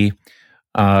the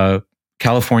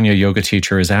California yoga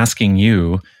teacher is asking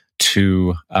you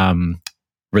to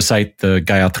recite the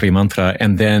Gayatri mantra,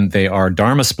 and then they are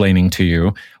dharma-splaining to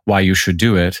you why you should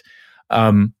do it.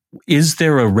 Is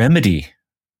there a remedy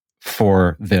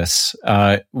for this?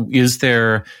 Is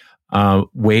there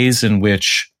ways in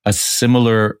which a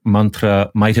similar mantra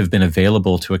might have been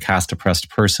available to a caste-oppressed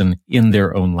person in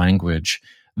their own language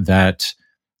that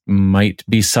might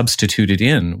be substituted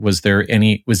in? Was there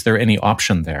any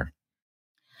option there?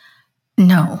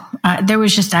 No, there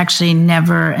was just actually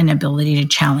never an ability to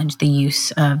challenge the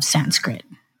use of Sanskrit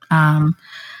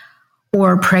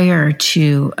or prayer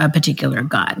to a particular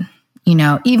god.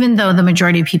 Even though the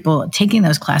majority of people taking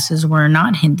those classes were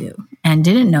not Hindu and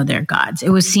didn't know their gods, it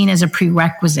was seen as a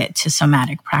prerequisite to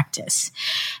somatic practice.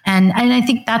 And I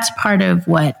think that's part of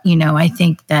what, I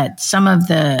think that some of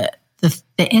the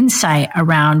insight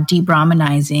around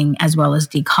de-Brahmanizing as well as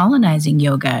decolonizing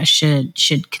yoga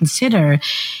should consider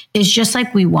is just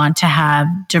like we want to have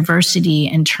diversity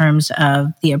in terms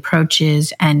of the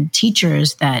approaches and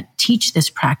teachers that teach this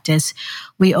practice.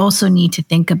 We also need to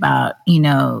think about,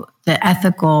 the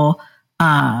ethical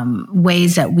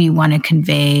ways that we want to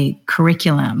convey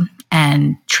curriculum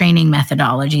and training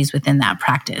methodologies within that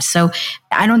practice. So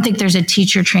I don't think there's a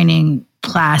teacher training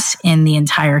class in the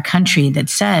entire country that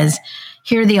says,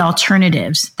 here are the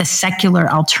alternatives, the secular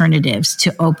alternatives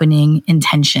to opening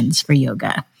intentions for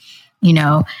yoga.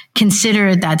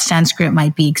 Consider that Sanskrit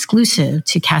might be exclusive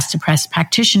to caste-oppressed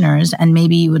practitioners, and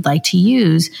maybe you would like to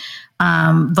use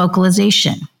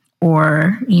vocalization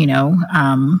or,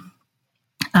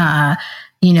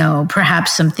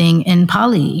 perhaps something in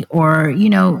Pali, or,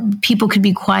 people could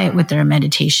be quiet with their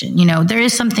meditation. There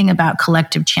is something about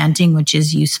collective chanting, which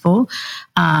is useful,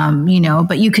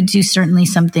 but you could do certainly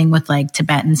something with like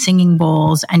Tibetan singing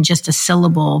bowls and just a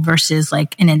syllable versus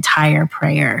like an entire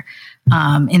prayer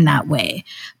in that way.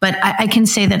 But I can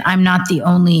say that I'm not the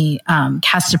only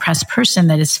caste-oppressed person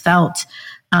that has felt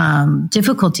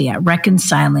difficulty at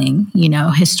reconciling,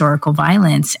 historical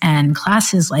violence and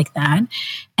classes like that.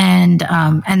 And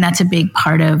that's a big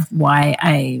part of why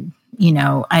I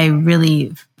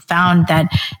really found that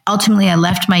ultimately I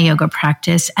left my yoga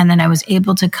practice, and then I was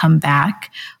able to come back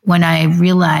when I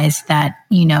realized that,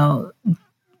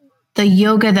 the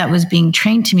yoga that was being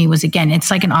trained to me was, again,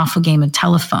 it's like an awful game of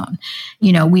telephone.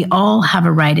 We all have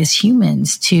a right as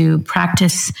humans to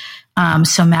practice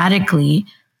somatically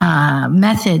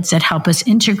methods that help us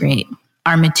integrate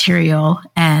our material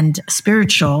and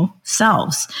spiritual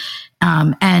selves.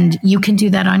 And you can do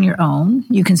that on your own.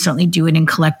 You can certainly do it in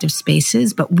collective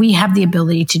spaces, but we have the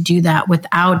ability to do that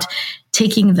without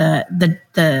taking the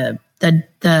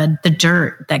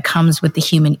dirt that comes with the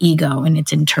human ego and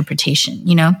its interpretation,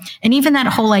 and even that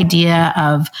whole idea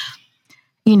of,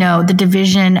 the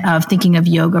division of thinking of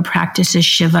yoga practice as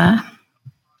Shiva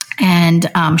and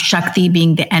Shakti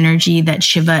being the energy that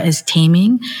Shiva is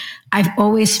taming. I've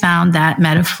always found that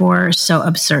metaphor so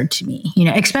absurd to me,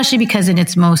 especially because in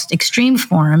its most extreme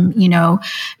form,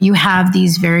 you have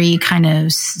these very kind of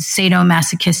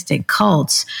sadomasochistic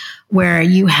cults where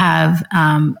you have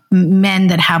men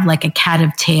that have like a cat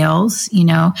of tails,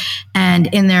 and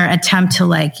in their attempt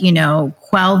to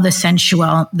quell the senses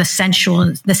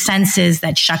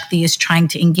that Shakti is trying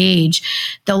to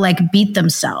engage, they'll beat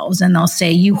themselves and they'll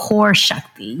say, you whore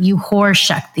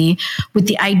Shakti, with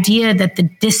the idea that the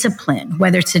discipline,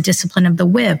 whether it's the discipline of the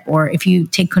whip, or if you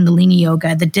take Kundalini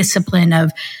yoga, the discipline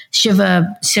of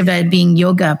Shiva being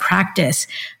yoga practice,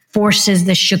 forces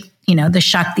the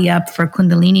Shakti up for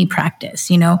Kundalini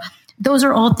practice, Those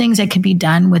are all things that could be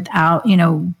done without,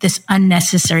 this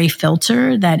unnecessary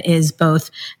filter that is both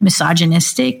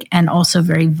misogynistic and also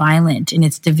very violent in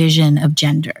its division of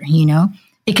gender,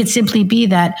 It could simply be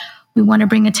that we want to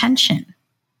bring attention.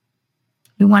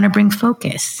 We want to bring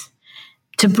focus.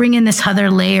 To bring in this other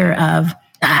layer of,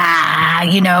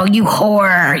 you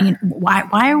whore.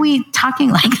 Why are we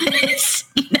talking like this?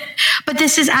 But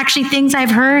this is actually things I've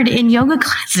heard in yoga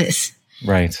classes.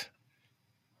 Right.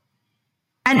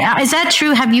 And is that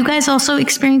true? Have you guys also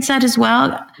experienced that as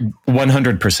well?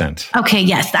 100%. Okay,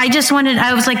 yes. I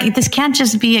was like, this can't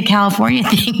just be a California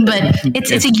thing, but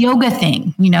it's a yoga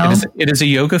thing, It is a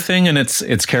yoga thing, and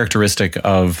it's characteristic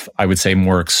of, I would say,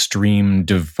 more extreme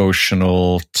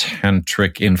devotional,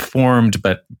 tantric informed,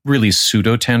 but really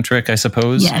pseudo-tantric, I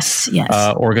suppose. Yes.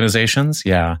 Organizations.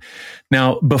 Yeah.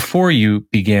 Now, before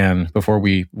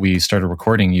we started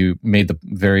recording, you made the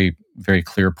very, very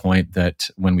clear point that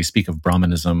when we speak of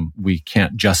Brahmanism, we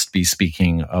can't just be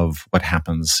speaking of what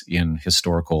happens in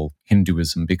historical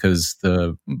Hinduism, because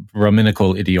the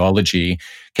Brahminical ideology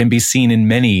can be seen in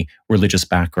many religious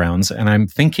backgrounds. And I'm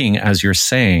thinking, as you're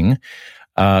saying,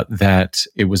 that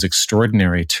it was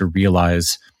extraordinary to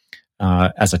realize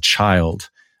as a child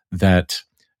that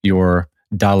your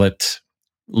Dalit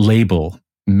label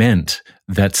meant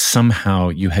that somehow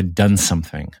you had done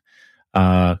something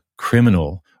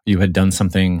criminal, you had done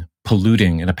something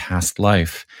polluting in a past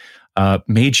life,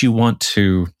 made you want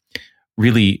to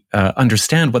really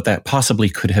understand what that possibly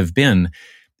could have been.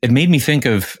 It made me think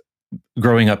of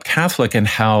growing up Catholic and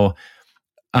how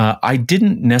I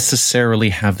didn't necessarily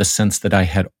have the sense that I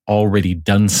had already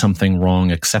done something wrong,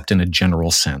 except in a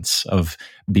general sense of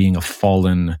being a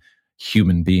fallen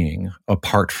human being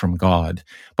apart from God.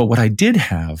 But what I did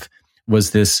have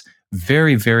was this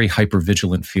very, very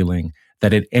hypervigilant feeling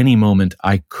that at any moment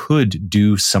I could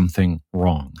do something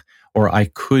wrong, or I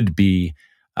could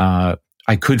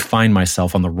find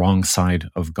myself on the wrong side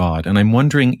of God. And I'm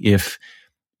wondering if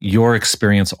your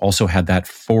experience also had that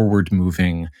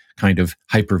forward-moving kind of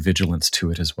hypervigilance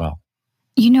to it as well.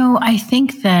 I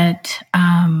think that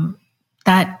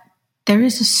that there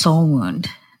is a soul wound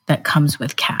that comes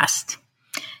with caste.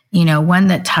 One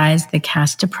that ties the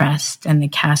caste oppressed and the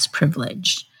caste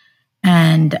privileged.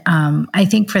 And I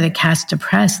think for the caste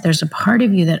oppressed, there's a part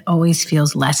of you that always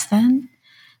feels less than,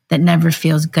 that never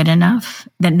feels good enough,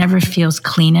 that never feels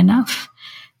clean enough,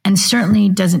 and certainly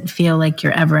doesn't feel like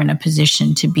you're ever in a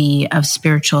position to be of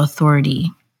spiritual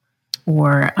authority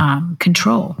or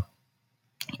control.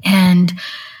 And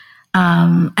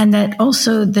that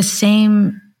also the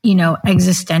same,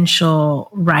 existential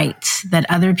rights that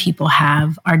other people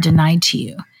have are denied to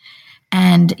you.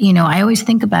 And, I always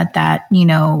think about that,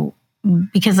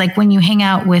 because when you hang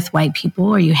out with white people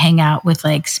or you hang out with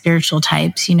spiritual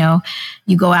types, you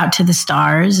go out to the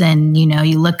stars and,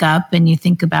 you look up and you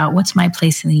think about what's my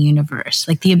place in the universe,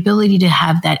 the ability to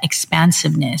have that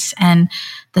expansiveness and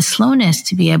the slowness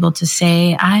to be able to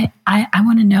say, I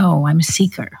want to know, I'm a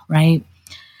seeker, right?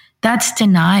 That's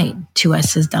denied to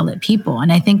us as Dalit people.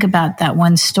 And I think about that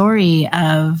one story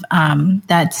of,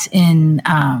 that's in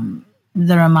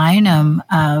the Ramayana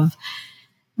of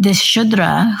this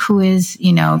Shudra who is,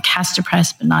 caste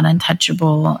oppressed but not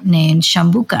untouchable, named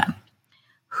Shambuka,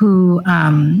 who,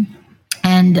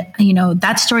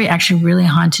 that story actually really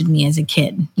haunted me as a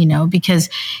kid, because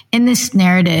in this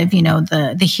narrative,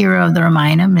 the hero of the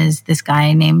Ramayana is this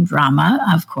guy named Rama,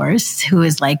 of course, who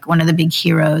is one of the big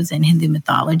heroes in Hindu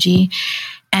mythology.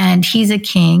 And he's a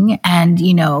king, and,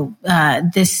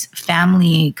 this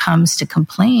family comes to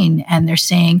complain, and they're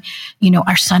saying,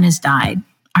 our son has died.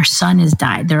 Our son has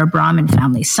died. They're a Brahmin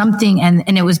family. Something,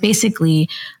 and it was basically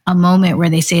a moment where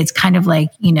they say it's kind of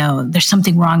there's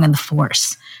something wrong in the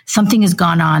force. Something has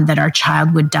gone on that our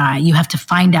child would die. You have to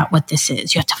find out what this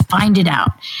is. You have to find it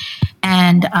out.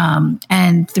 And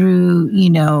through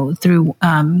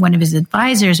one of his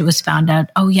advisors, it was found out,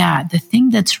 oh yeah, the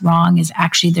thing that's wrong is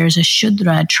actually there's a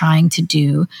Shudra trying to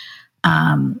do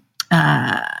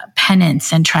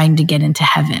penance and trying to get into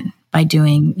heaven by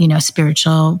doing,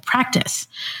 spiritual practice.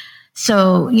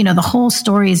 So, the whole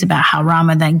story is about how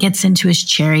Rama then gets into his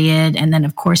chariot. And then,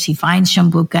 of course, he finds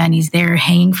Shambhuka and he's there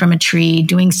hanging from a tree,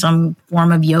 doing some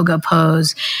form of yoga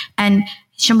pose. And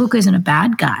Shambhuka isn't a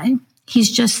bad guy.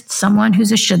 He's just someone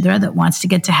who's a Shudra that wants to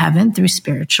get to heaven through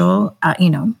spiritual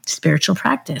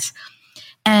practice.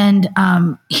 And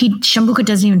Shambhuka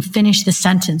doesn't even finish the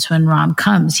sentence when Ram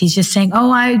comes. He's just saying,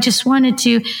 oh, I just wanted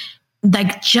to,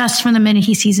 just from the minute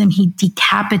he sees him, he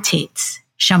decapitates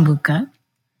Shambhuka.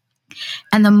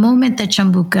 And the moment that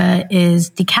Shambhuka is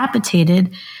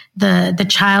decapitated, the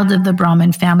child of the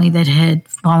Brahmin family that had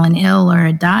fallen ill or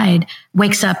had died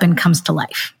wakes up and comes to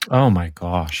life. Oh my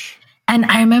gosh. And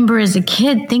I remember as a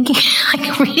kid thinking,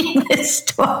 reading this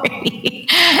story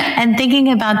and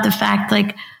thinking about the fact,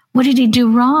 what did he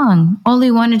do wrong? All he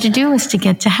wanted to do was to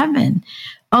get to heaven.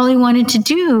 All he wanted to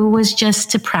do was just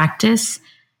to practice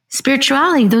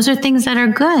spirituality. Those are things that are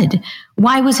good.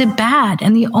 Why was it bad?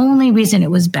 And the only reason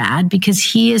it was bad, because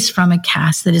he is from a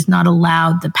caste that is not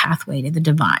allowed the pathway to the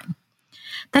divine.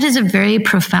 That is a very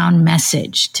profound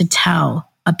message to tell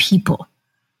a people.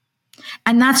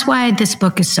 And that's why this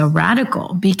book is so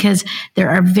radical, because there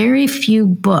are very few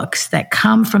books that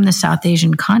come from the South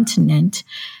Asian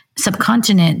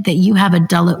subcontinent that you have a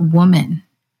Dalit woman,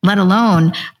 let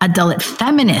alone a Dalit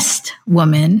feminist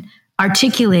woman,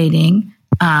 articulating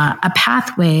a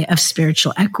pathway of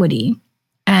spiritual equity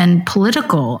and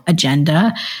political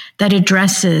agenda that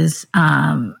addresses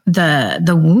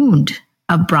the wound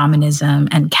of Brahmanism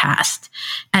and caste.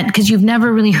 And because you've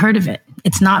never really heard of it.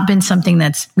 It's not been something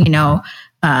that's,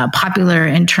 popular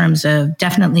in terms of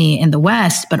definitely in the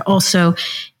West, but also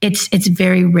it's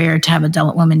very rare to have a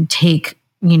Dalit woman take,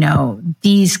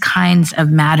 these kinds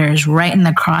of matters right in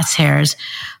the crosshairs,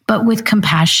 but with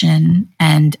compassion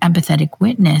and empathetic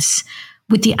witness,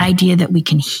 with the idea that we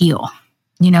can heal.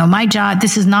 My job,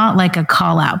 this is not like a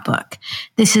call out book.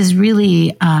 This is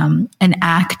really an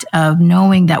act of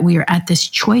knowing that we are at this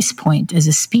choice point as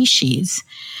a species,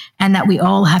 and that we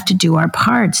all have to do our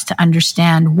parts to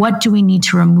understand what do we need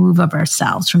to remove of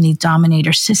ourselves from these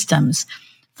dominator systems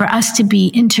for us to be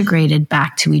integrated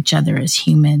back to each other as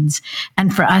humans,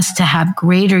 and for us to have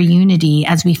greater unity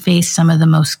as we face some of the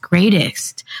most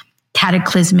greatest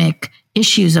cataclysmic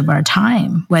issues of our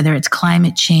time, whether it's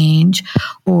climate change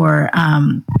or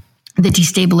the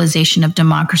destabilization of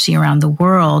democracy around the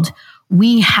world.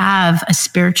 We have a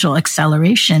spiritual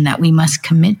acceleration that we must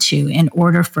commit to in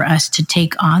order for us to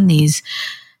take on these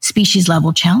species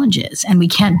level challenges. And we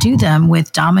can't do them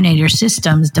with dominator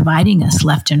systems dividing us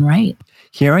left and right.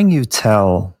 Hearing you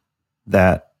tell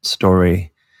that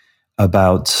story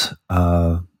about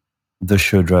the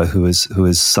Shudra who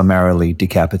is summarily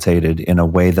decapitated in a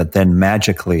way that then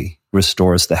magically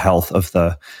restores the health of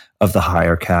the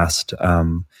higher caste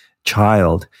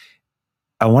child,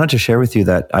 I wanted to share with you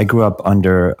that I grew up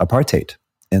under apartheid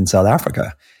in South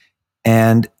Africa.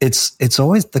 And it's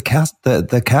always the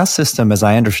caste system, as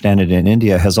I understand it in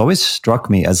India, has always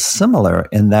struck me as similar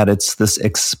in that it's this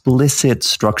explicit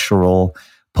structural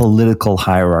political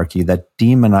hierarchy that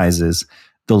demonizes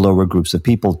the lower groups of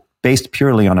people based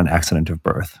purely on an accident of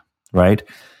birth, right?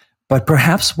 But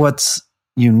perhaps what's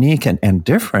unique and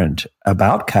different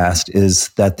about caste is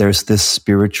that there's this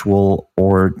spiritual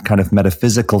or kind of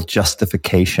metaphysical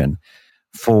justification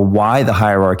for why the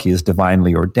hierarchy is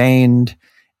divinely ordained,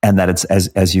 and that it's,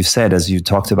 as you said, as you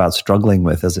talked about struggling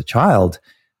with as a child,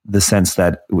 the sense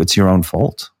that it's your own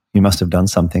fault. You must have done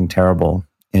something terrible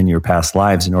in your past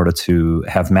lives in order to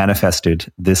have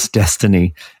manifested this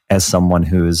destiny as someone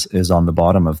who is on the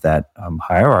bottom of that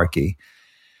hierarchy.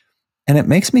 And it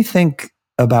makes me think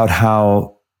about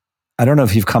how, I don't know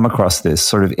if you've come across this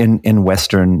sort of in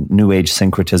Western New Age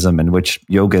syncretism in which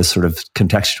yoga is sort of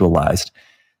contextualized.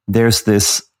 There's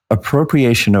this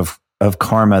appropriation of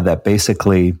karma that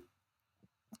basically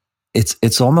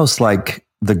it's almost like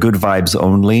the good vibes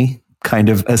only kind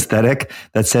of aesthetic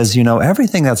that says,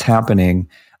 everything that's happening,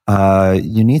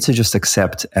 you need to just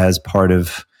accept as part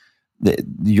of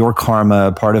your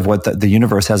karma, part of what the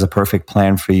universe has a perfect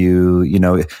plan for you.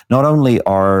 Not only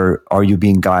are you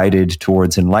being guided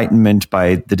towards enlightenment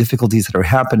by the difficulties that are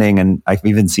happening, and I've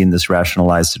even seen this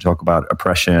rationalized to talk about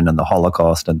oppression and the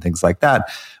Holocaust and things like that,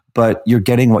 but you're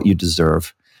getting what you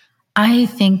deserve. I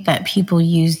think that people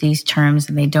use these terms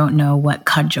and they don't know what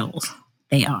cudgels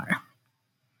they are.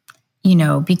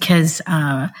 Because,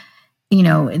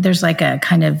 there's like a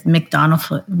kind of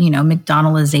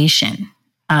McDonaldization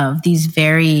of these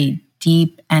very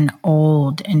deep and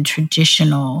old and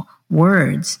traditional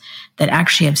words that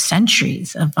actually have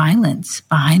centuries of violence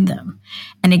behind them.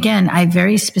 And again, I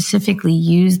very specifically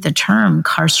use the term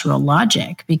carceral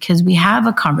logic because we have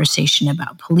a conversation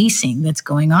about policing that's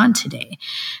going on today.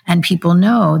 And people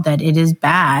know that it is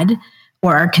bad,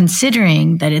 or are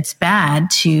considering that it's bad,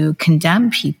 to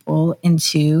condemn people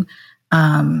into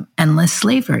endless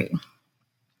slavery.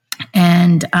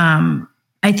 And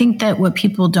I think that what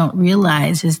people don't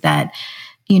realize is that,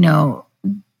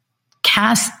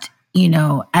 caste,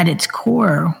 at its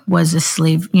core was a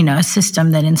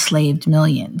system that enslaved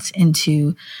millions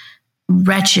into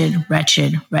wretched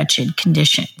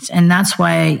conditions. And that's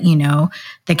why,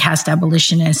 the caste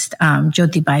abolitionist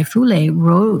Jyotibai Phule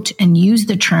wrote and used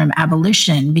the term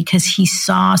abolition, because he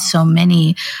saw so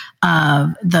many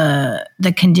of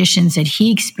the conditions that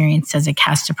he experienced as a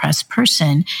caste oppressed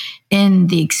person in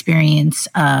the experience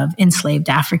of enslaved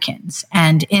Africans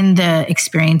and in the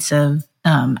experience of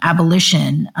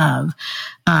abolition of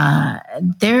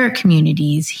their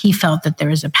communities. He felt that there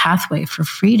was a pathway for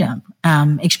freedom,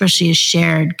 especially as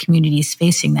shared communities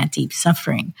facing that deep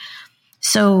suffering.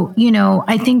 So,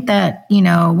 I think that,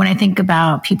 when I think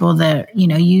about people that,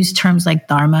 use terms like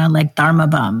dharma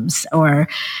bums, or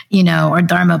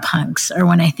dharma punks, or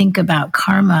when I think about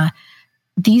karma,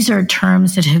 these are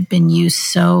terms that have been used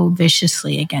so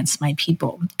viciously against my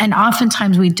people. And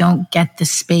oftentimes we don't get the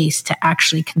space to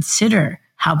actually consider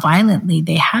how violently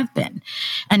they have been.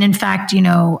 And in fact,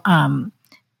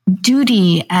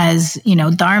 duty as,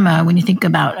 dharma, when you think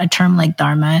about a term like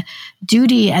dharma,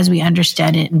 duty as we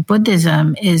understand it in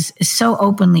Buddhism is so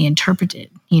openly interpreted.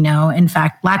 In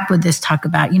fact, Black Buddhists talk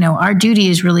about, our duty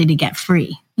is really to get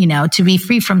free. To be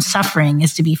free from suffering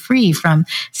is to be free from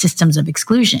systems of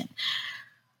exclusion.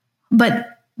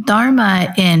 But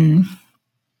dharma in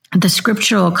the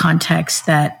scriptural context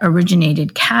that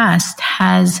originated caste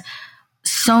has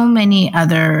so many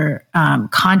other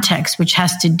contexts, which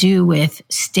has to do with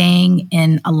staying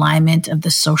in alignment of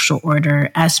the social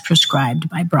order as prescribed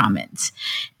by Brahmins.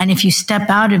 And if you step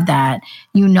out of that,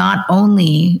 you not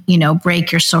only,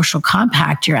 break your social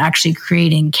compact, you're actually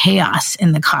creating chaos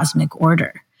in the cosmic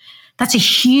order. That's a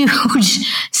huge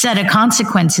set of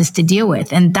consequences to deal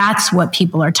with. And that's what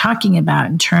people are talking about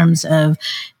in terms of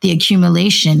the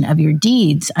accumulation of your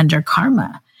deeds under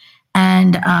karma.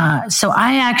 And so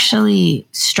I actually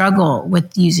struggle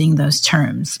with using those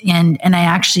terms. And I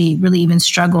actually really even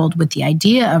struggled with the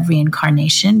idea of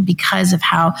reincarnation because of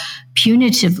how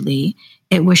punitively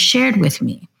it was shared with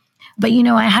me. But,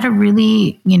 I had a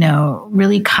really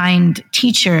kind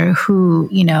teacher who,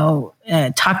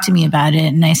 talked to me about it.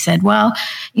 And I said, well,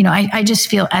 I just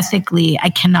feel ethically I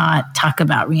cannot talk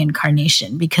about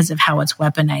reincarnation because of how it's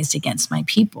weaponized against my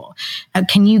people.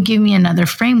 Can you give me another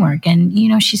framework? And,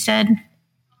 she said,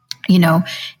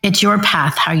 it's your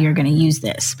path, how you're going to use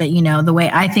this. But, the way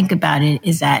I think about it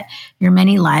is that your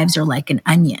many lives are like an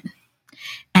onion.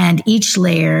 And each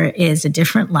layer is a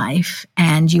different life,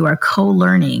 and you are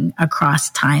co-learning across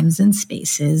times and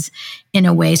spaces in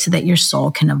a way so that your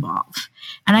soul can evolve.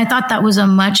 And I thought that was a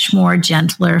much more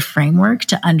gentler framework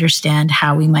to understand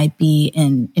how we might be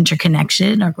in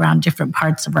interconnection around different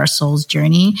parts of our soul's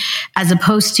journey, as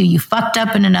opposed to you fucked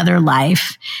up in another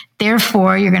life.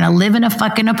 Therefore, you're going to live in a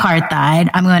fucking apartheid.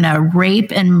 I'm going to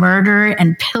rape and murder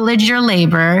and pillage your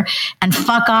labor and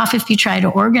fuck off if you try to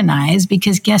organize,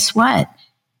 because guess what?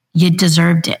 You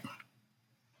deserved it.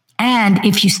 And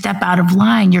if you step out of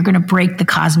line, you're going to break the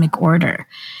cosmic order.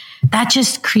 That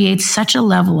just creates such a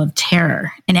level of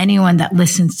terror in anyone that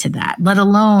listens to that, let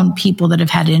alone people that have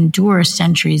had to endure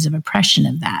centuries of oppression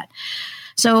of that.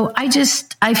 So I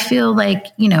feel like,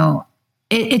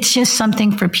 it's just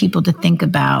something for people to think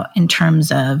about in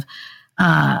terms of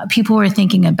people who are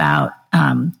thinking about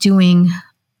doing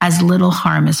as little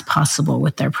harm as possible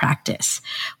with their practice.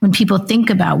 When people think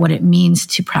about what it means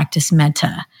to practice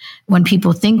metta, when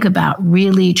people think about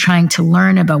really trying to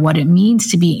learn about what it means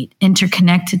to be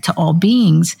interconnected to all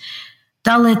beings,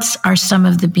 Dalits are some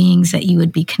of the beings that you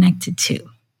would be connected to.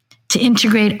 To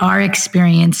integrate our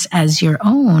experience as your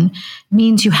own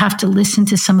means you have to listen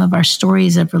to some of our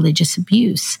stories of religious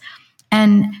abuse.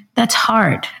 And that's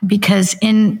hard, because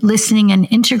in listening and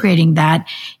integrating that,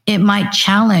 it might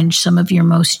challenge some of your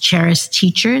most cherished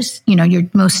teachers, your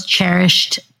most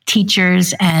cherished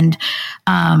teachers and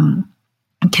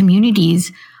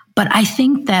communities. But I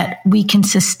think that we can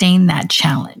sustain that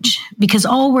challenge, because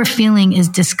all we're feeling is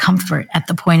discomfort at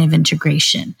the point of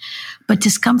integration. But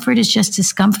discomfort is just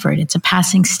discomfort. It's a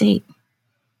passing state.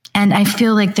 And I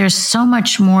feel like there's so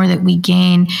much more that we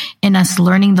gain in us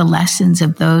learning the lessons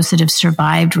of those that have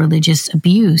survived religious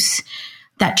abuse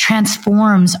that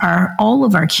transforms all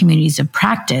of our communities of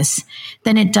practice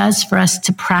than it does for us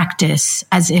to practice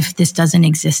as if this doesn't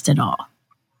exist at all.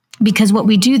 Because what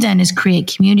we do then is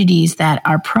create communities that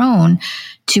are prone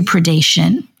to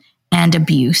predation and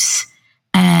abuse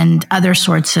and other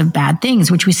sorts of bad things,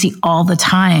 which we see all the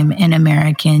time in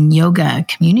American yoga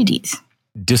communities.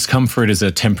 Discomfort as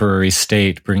a temporary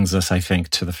state brings us, I think,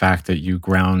 to the fact that you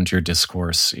ground your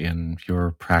discourse in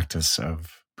your practice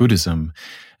of Buddhism.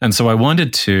 And so I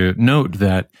wanted to note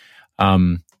that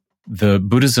the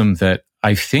Buddhism that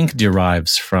I think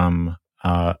derives from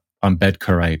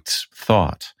Ambedkarite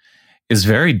thought is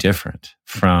very different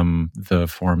from the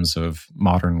forms of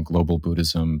modern global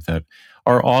Buddhism that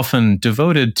are often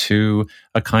devoted to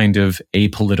a kind of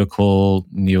apolitical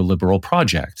neoliberal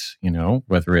project,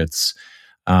 whether it's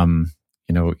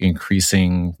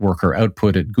increasing worker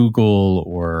output at Google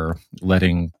or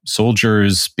letting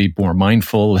soldiers be more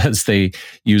mindful as they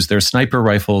use their sniper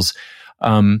rifles.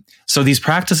 So these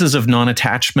practices of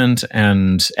non-attachment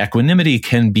and equanimity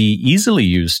can be easily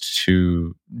used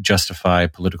to justify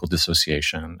political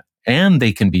dissociation, and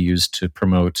they can be used to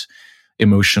promote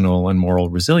emotional and moral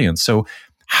resilience. So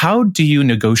how do you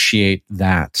negotiate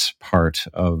that part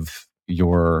of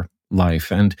your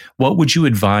life? And what would you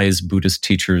advise Buddhist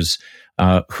teachers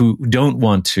who don't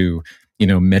want to,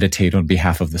 meditate on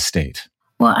behalf of the state?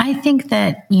 Well, I think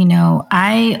that,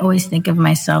 I always think of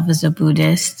myself as a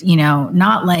Buddhist,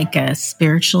 not like a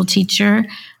spiritual teacher,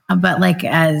 but like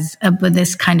as a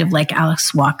Buddhist, kind of like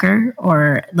Alice Walker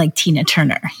or like Tina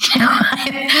Turner.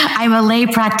 I'm a lay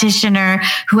practitioner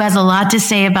who has a lot to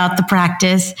say about the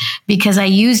practice because I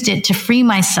used it to free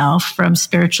myself from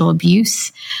spiritual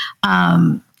abuse.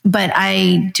 But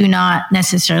I do not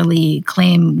necessarily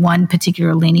claim one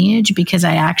particular lineage because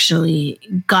I actually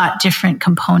got different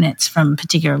components from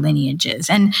particular lineages.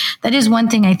 And that is one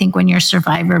thing I think when you're a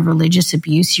survivor of religious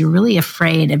abuse, you're really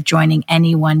afraid of joining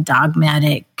any one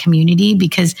dogmatic community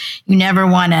because you never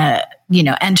want to,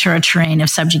 enter a terrain of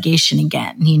subjugation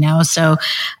again, So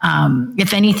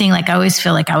if anything, like I always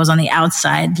feel like I was on the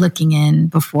outside looking in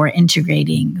before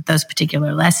integrating those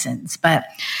particular lessons. But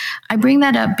I bring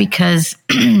that up because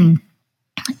I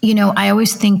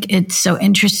always think it's so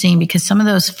interesting because some of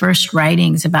those first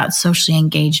writings about socially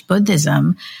engaged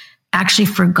Buddhism actually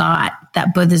forgot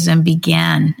that Buddhism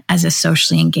began as a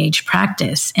socially engaged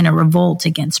practice in a revolt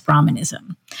against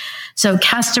Brahmanism. So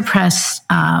caste-oppressed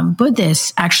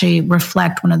Buddhists actually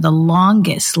reflect one of the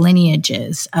longest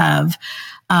lineages of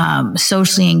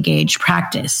socially engaged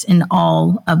practice in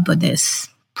all of Buddhist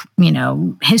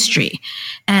history.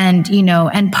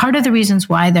 And part of the reasons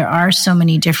why there are so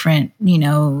many different,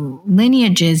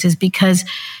 lineages is because,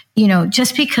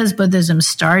 just because Buddhism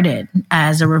started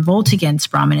as a revolt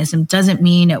against Brahmanism doesn't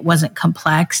mean it wasn't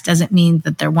complex, doesn't mean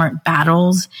that there weren't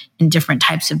battles in different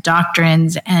types of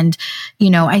doctrines. And,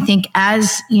 I think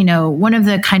as, one of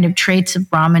the kind of traits of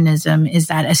Brahmanism is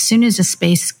that as soon as a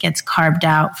space gets carved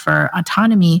out for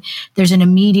autonomy, there's an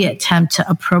immediate attempt to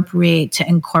appropriate, to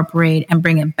incorporate, and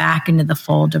bring it back into the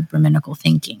fold of Brahminical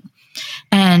thinking.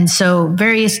 And so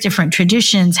various different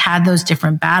traditions had those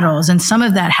different battles. And some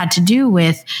of that had to do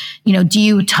with, do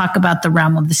you talk about the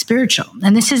realm of the spiritual?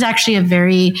 And this is actually a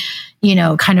very,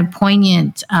 kind of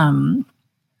poignant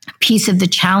piece of the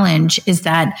challenge is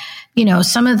that,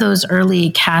 some of those early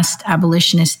caste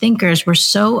abolitionist thinkers were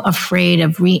so afraid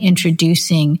of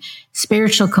reintroducing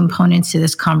spiritual components to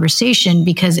this conversation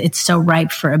because it's so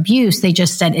ripe for abuse. They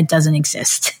just said it doesn't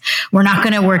exist. We're not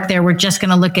going to work there. We're just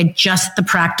going to look at just the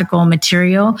practical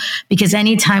material because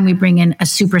anytime we bring in a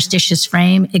superstitious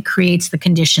frame, it creates the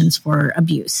conditions for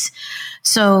abuse.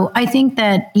 So I think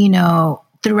that,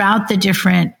 throughout the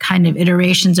different kind of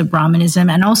iterations of Brahmanism.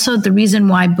 And also the reason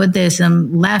why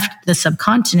Buddhism left the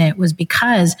subcontinent was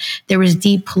because there was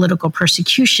deep political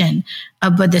persecution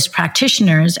of Buddhist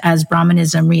practitioners as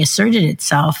Brahmanism reasserted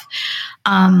itself,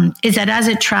 is that as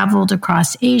it traveled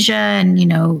across Asia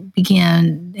and,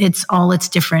 began all its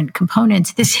different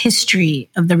components, this history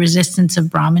of the resistance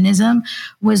of Brahmanism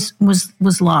was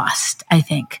lost, I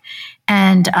think.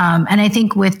 And I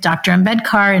think with Dr.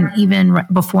 Ambedkar and even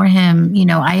before him,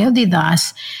 Ayodhya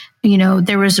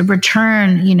there was a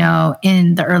return,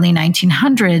 in the early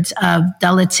 1900s of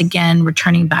Dalits again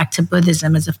returning back to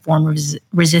Buddhism as a form of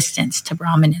resistance to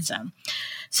Brahmanism.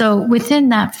 So within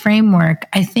that framework,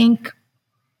 I think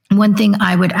one thing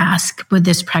I would ask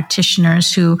Buddhist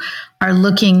practitioners who are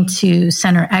looking to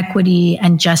center equity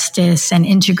and justice and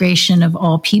integration of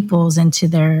all peoples into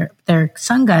their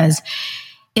sanghas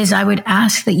is I would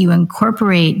ask that you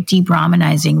incorporate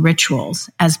de-Brahmanizing rituals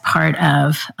as part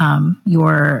of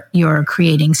your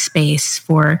creating space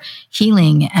for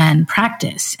healing and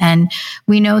practice. And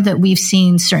we know that we've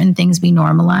seen certain things be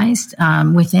normalized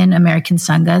within American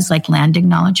Sanghas, like land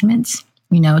acknowledgements,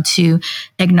 to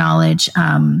acknowledge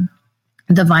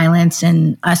the violence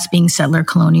and us being settler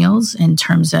colonials in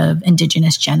terms of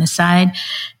indigenous genocide,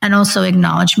 and also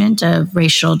acknowledgement of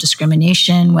racial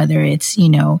discrimination, whether it's,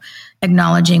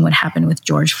 acknowledging what happened with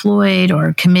George Floyd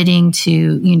or committing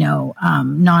to,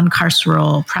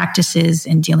 non-carceral practices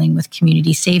and dealing with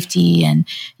community safety and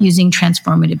using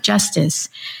transformative justice.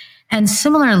 And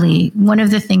similarly, one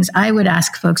of the things I would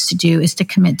ask folks to do is to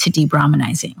commit to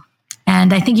de-Brahmanizing.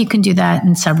 And I think you can do that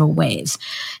in several ways.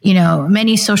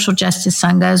 Many social justice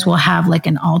sanghas will have like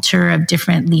an altar of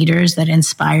different leaders that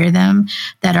inspire them,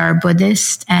 that are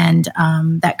Buddhist and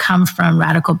that come from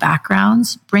radical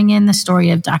backgrounds. Bring in the story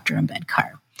of Dr.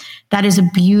 Ambedkar. That is a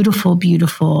beautiful,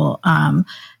 beautiful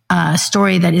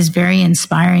story that is very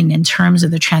inspiring in terms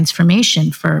of the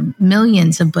transformation for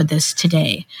millions of Buddhists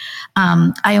today.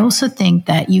 I also think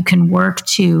that you can work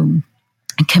to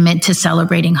commit to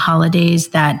celebrating holidays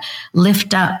that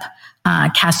lift up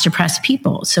caste oppressed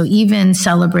people. So even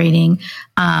celebrating,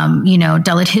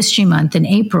 Dalit History Month in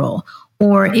April,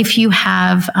 or if you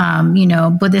have,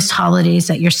 Buddhist holidays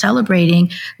that you're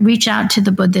celebrating, reach out to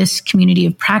the Buddhist community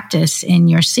of practice in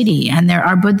your city. And there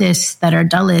are Buddhists that are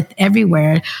Dalit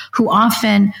everywhere who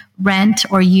often rent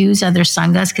or use other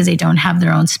sanghas because they don't have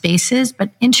their own spaces, but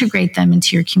integrate them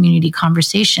into your community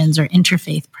conversations or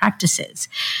interfaith practices.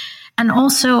 And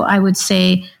also, I would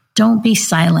say, don't be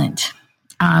silent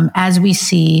as we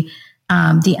see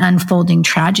the unfolding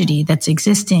tragedy that's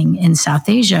existing in South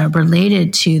Asia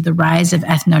related to the rise of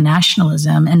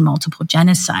ethno-nationalism and multiple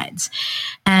genocides.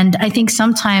 And I think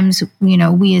sometimes,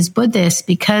 we as Buddhists,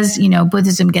 because,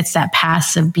 Buddhism gets that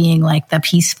pass of being like the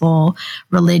peaceful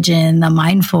religion, the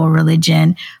mindful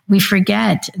religion, we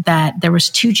forget that there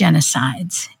was 2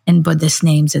 genocides in Buddhist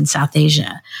names in South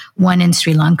Asia. One in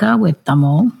Sri Lanka with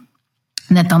Tamil,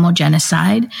 the Tamil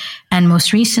genocide, and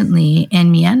most recently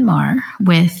in Myanmar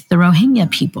with the Rohingya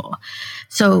people.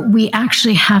 So we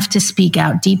actually have to speak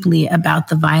out deeply about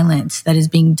the violence that is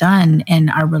being done in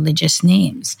our religious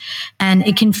names. And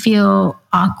it can feel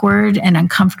awkward and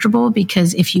uncomfortable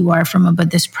because if you are from a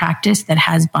Buddhist practice that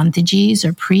has bantajis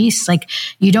or priests, like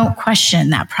you don't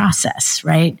question that process,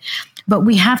 right? But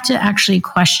we have to actually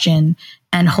question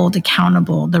and hold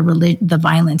accountable the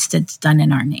violence that's done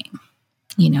in our name.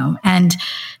 And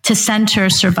to center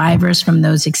survivors from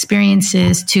those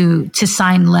experiences, to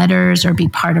sign letters or be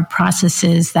part of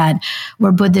processes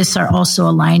where Buddhists are also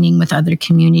aligning with other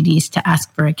communities to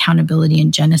ask for accountability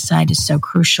and genocide is so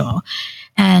crucial.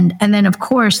 And then, of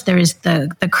course, there is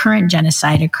the current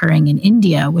genocide occurring in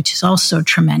India, which is also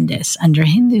tremendous under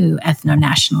Hindu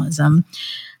ethno-nationalism.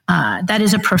 That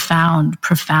is a profound,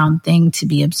 profound thing to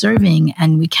be observing,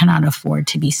 and we cannot afford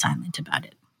to be silent about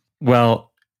it. Well,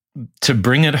 to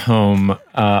bring it home,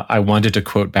 I wanted to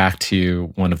quote back to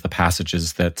you one of the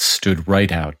passages that stood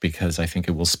right out, because I think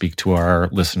it will speak to our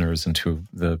listeners and to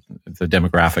the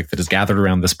demographic that is gathered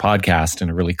around this podcast in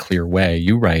a really clear way.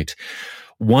 You write,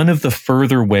 one of the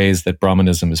further ways that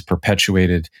Brahmanism is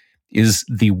perpetuated is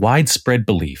the widespread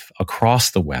belief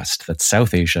across the West that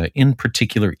South Asia, in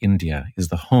particular India, is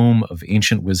the home of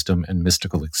ancient wisdom and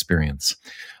mystical experience.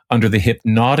 Under the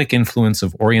hypnotic influence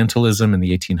of Orientalism in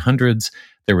the 1800s,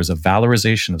 there was a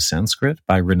valorization of Sanskrit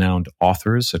by renowned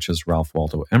authors such as Ralph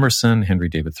Waldo Emerson, Henry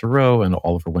David Thoreau, and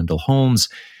Oliver Wendell Holmes.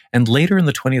 And later in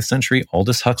the 20th century,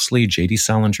 Aldous Huxley, J.D.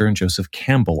 Salinger, and Joseph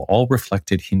Campbell all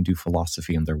reflected Hindu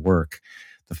philosophy in their work.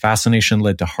 The fascination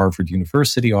led to Harvard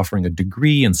University offering a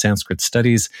degree in Sanskrit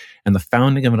studies and the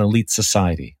founding of an elite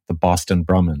society, the Boston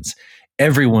Brahmins.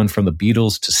 Everyone from the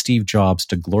Beatles to Steve Jobs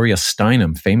to Gloria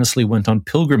Steinem famously went on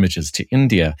pilgrimages to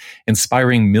India,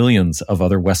 inspiring millions of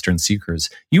other Western seekers.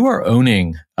 You are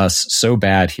owning us so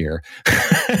bad here.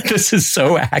 This is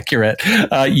so accurate.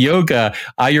 Yoga,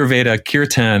 Ayurveda,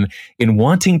 Kirtan, in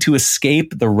wanting to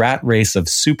escape the rat race of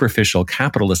superficial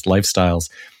capitalist lifestyles,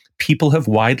 people have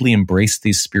widely embraced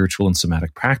these spiritual and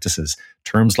somatic practices.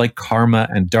 Terms like karma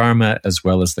and dharma, as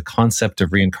well as the concept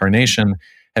of reincarnation,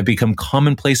 have become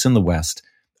commonplace in the West,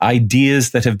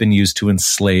 ideas that have been used to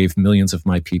enslave millions of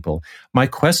my people. My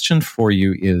question for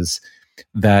you is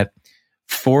that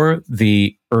for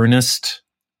the earnest,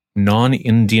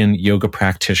 non-Indian yoga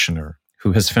practitioner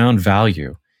who has found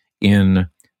value in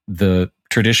the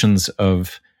traditions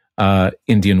of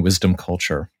Indian wisdom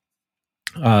culture,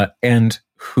 and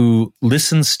who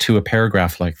listens to a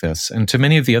paragraph like this and to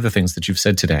many of the other things that you've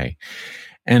said today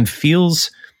and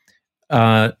feels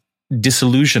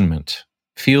disillusionment,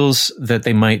 feels that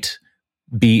they might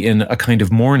be in a kind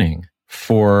of mourning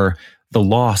for the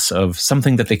loss of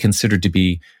something that they considered to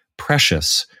be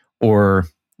precious or,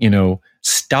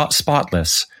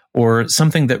 spotless, or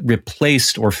something that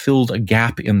replaced or filled a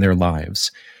gap in their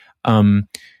lives.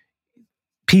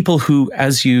 People who,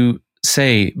 as you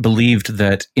say, believed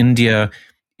that India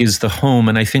is the home,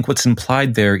 and I think what's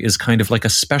implied there is kind of like a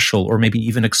special or maybe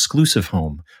even exclusive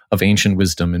home of ancient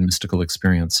wisdom and mystical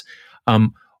experience.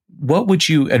 What would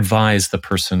you advise the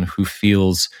person who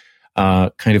feels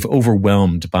kind of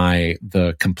overwhelmed by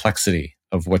the complexity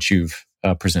of what you've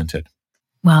presented?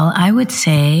 Well, I would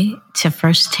say to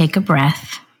first take a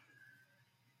breath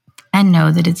and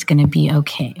know that it's going to be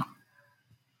okay.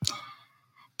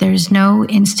 There's no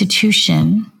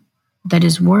institution that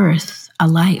is worth a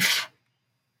life.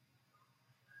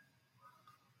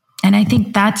 And I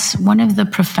think that's one of the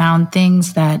profound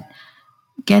things that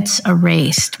gets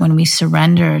erased when we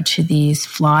surrender to these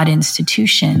flawed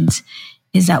institutions,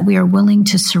 is that we are willing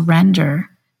to surrender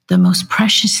the most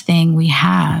precious thing we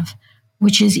have,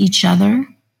 which is each other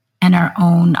and our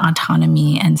own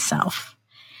autonomy and self.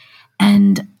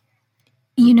 And,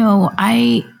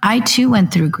 I too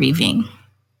went through grieving.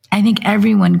 I think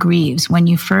everyone grieves when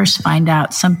you first find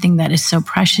out something that is so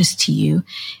precious to you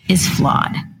is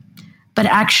flawed. But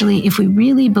actually, if we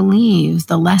really believe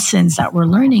the lessons that we're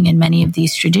learning in many of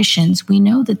these traditions, we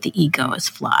know that the ego is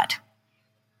flawed.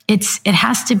 It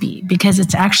has to be, because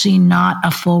it's actually not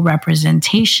a full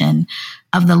representation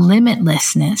of the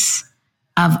limitlessness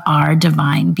of our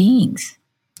divine beings.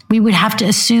 We would have to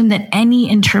assume that any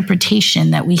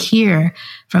interpretation that we hear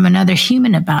from another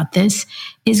human about this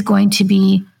is going to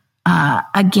be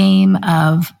a game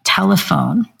of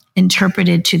telephone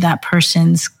interpreted to that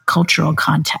person's cultural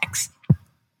context.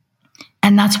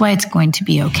 And that's why it's going to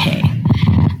be okay.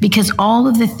 Because all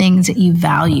of the things that you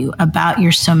value about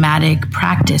your somatic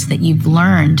practice that you've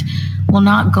learned will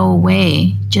not go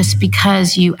away just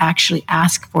because you actually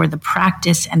ask for the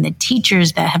practice and the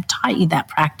teachers that have taught you that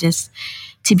practice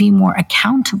to be more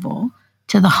accountable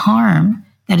to the harm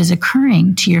that is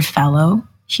occurring to your fellow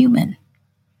human.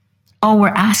 All we're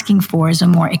asking for is a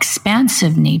more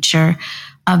expansive nature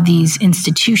of these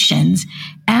institutions,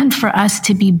 and for us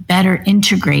to be better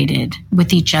integrated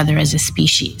with each other as a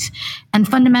species. And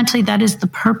fundamentally, that is the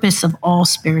purpose of all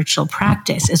spiritual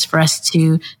practice, is for us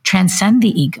to transcend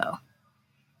the ego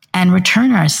and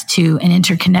return us to an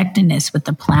interconnectedness with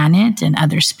the planet and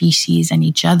other species and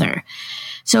each other.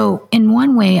 So in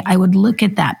one way, I would look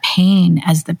at that pain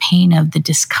as the pain of the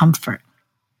discomfort.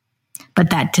 But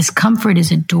that discomfort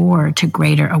is a door to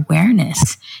greater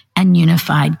awareness and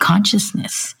unified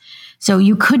consciousness. So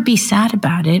you could be sad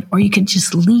about it, or you could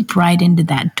just leap right into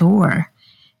that door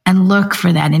and look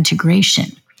for that integration.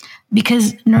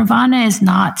 Because nirvana is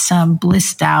not some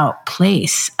blissed out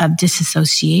place of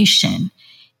disassociation.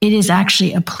 It is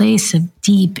actually a place of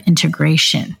deep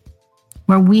integration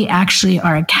where we actually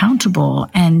are accountable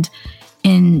and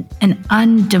in an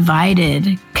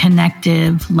undivided,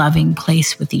 connective, loving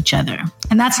place with each other.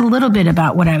 And that's a little bit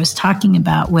about what I was talking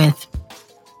about with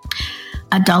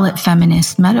a Dalit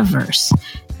feminist metaverse.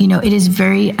 It is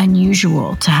very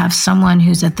unusual to have someone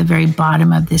who's at the very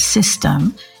bottom of this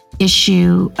system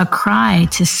issue a cry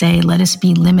to say, let us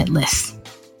be limitless.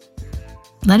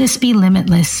 Let us be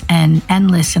limitless and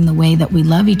endless in the way that we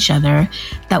love each other,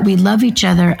 that we love each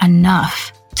other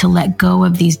enough to let go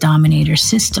of these dominator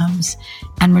systems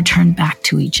and return back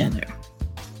to each other.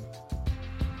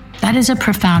 That is a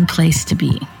profound place to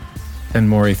be.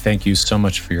 Thenmozhi, thank you so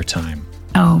much for your time.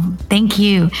 Oh, thank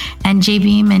you. And Jai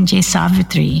Bhim and Jai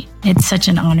Savitri, it's such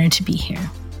an honor to be here.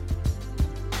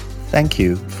 Thank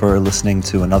you for listening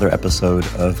to another episode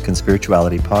of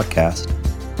Conspirituality Podcast.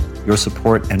 Your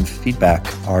support and feedback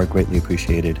are greatly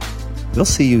appreciated. We'll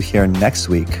see you here next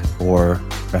week, or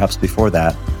perhaps before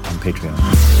that, on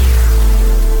Patreon.